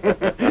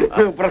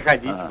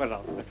 Проходите,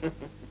 пожалуйста.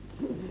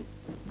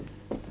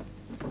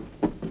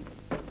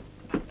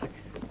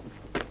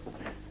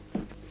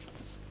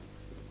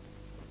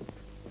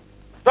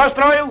 Кто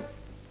строил?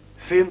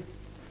 Сын.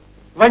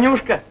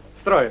 Ванюшка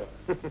строил.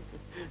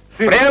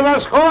 Сын.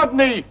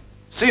 Превосходный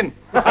сын.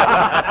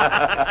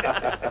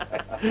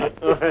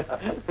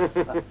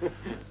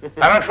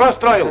 Хорошо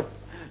строил.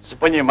 С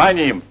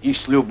пониманием и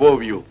с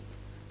любовью.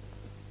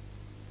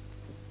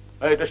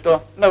 А это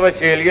что?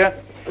 Новоселье?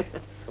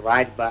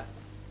 Свадьба.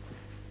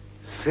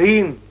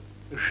 Сын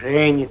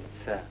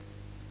женится.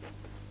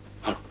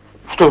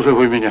 Что же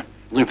вы меня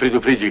не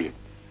предупредили?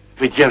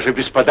 Ведь я же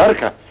без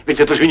подарка. Ведь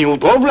это же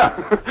неудобно.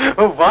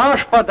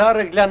 Ваш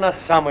подарок для нас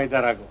самый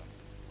дорогой.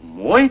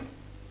 Мой?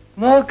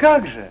 Ну а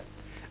как же?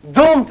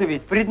 Дом-то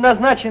ведь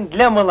предназначен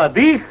для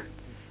молодых.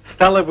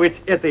 Стало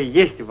быть, это и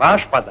есть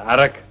ваш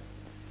подарок.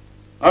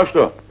 А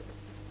что?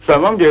 В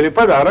самом деле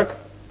подарок.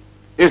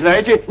 И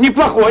знаете,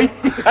 неплохой.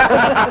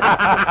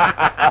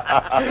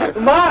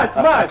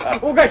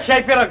 Мать,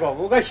 угощай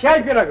пирогом,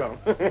 угощай пирогом.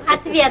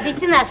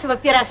 Отведайте нашего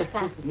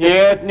пирожка.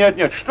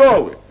 Нет,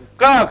 что вы?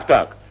 Как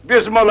так?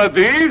 Без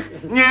молодых?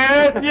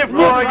 Нет, не в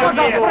коем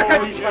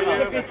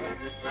случае.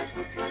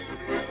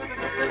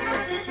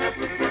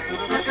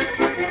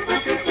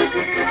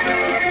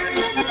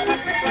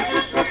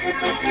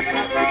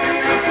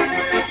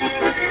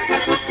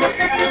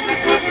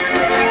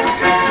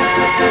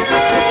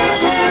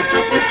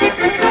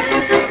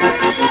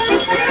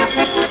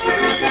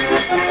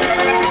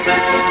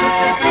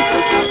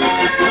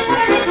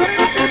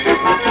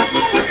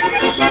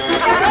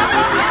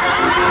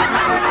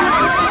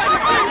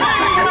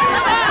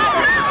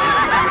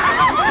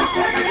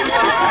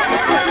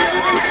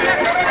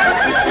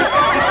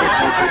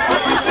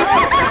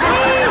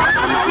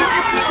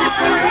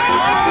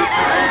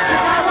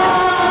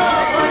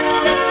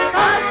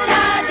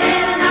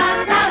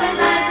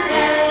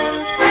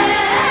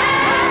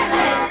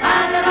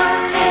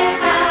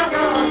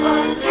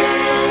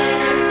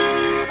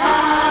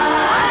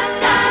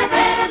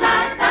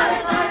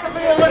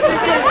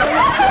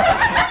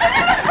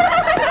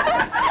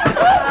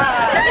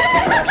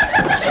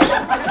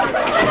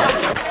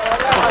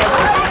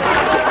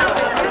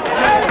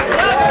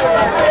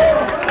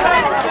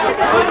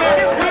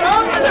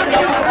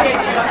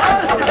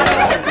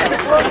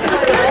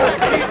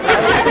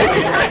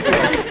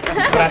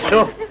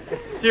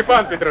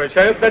 Степан Петрович,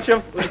 а это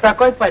зачем? Уж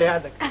такой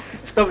порядок,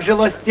 чтоб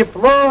жилось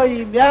тепло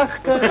и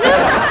мягко.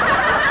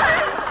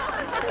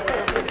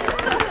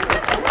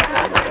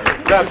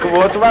 Так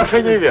вот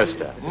ваша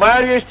невеста,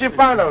 Марья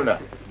Степановна.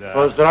 Да.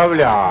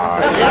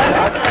 Поздравляю.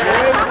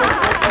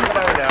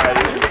 Поздравляю.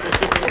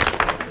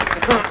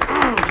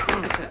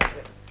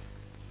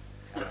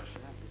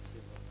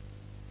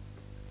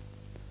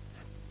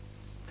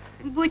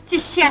 Будьте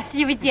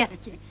счастливы,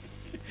 детки.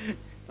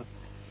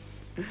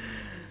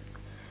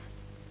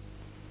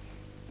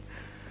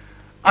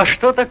 А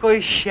что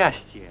такое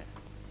счастье?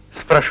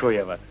 Спрошу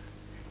я вас.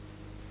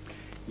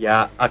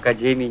 Я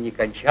академии не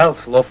кончал,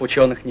 слов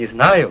ученых не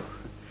знаю,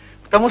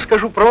 потому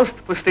скажу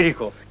просто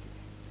по-стариковски.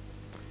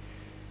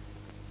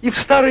 И в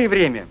старое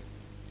время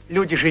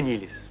люди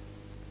женились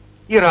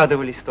и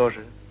радовались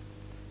тоже,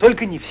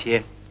 только не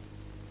все.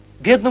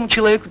 Бедному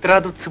человеку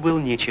радоваться было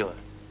нечего.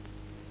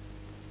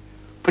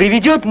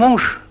 Приведет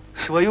муж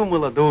свою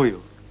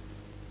молодую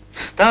в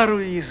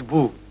старую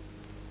избу,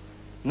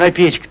 на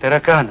печь к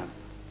тараканам,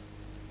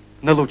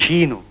 на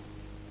лучину,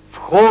 в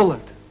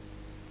холод,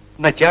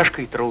 на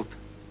тяжкий труд.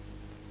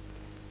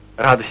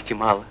 Радости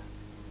мало.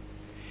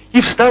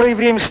 И в старое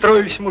время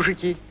строились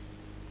мужики.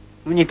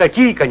 Ну, не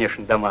такие,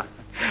 конечно, дома,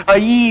 а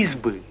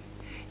избы.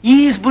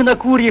 Избы на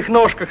курьих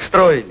ножках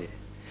строили.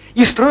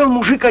 И строил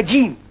мужик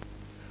один.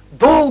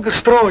 Долго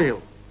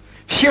строил.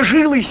 Все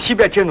жилы из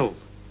себя тянул.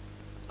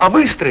 А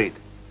выстроит,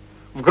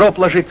 в гроб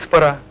ложиться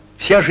пора.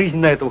 Вся жизнь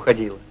на это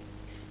уходила.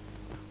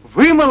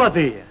 Вы,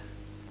 молодые,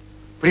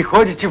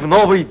 приходите в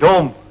новый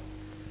дом,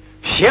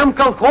 всем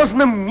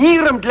колхозным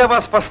миром для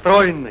вас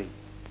построенный,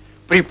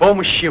 при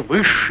помощи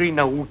высшей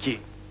науки.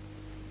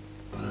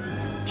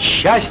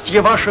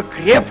 Счастье ваше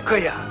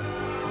крепкое,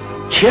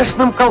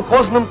 честным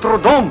колхозным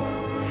трудом,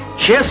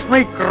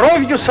 честной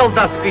кровью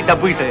солдатской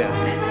добытое.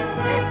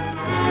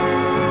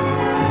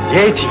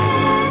 Дети,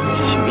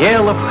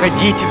 смело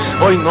входите в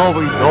свой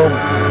новый дом,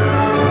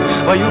 в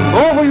свою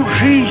новую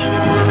жизнь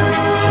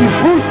и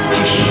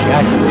будьте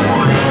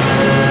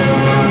счастливы.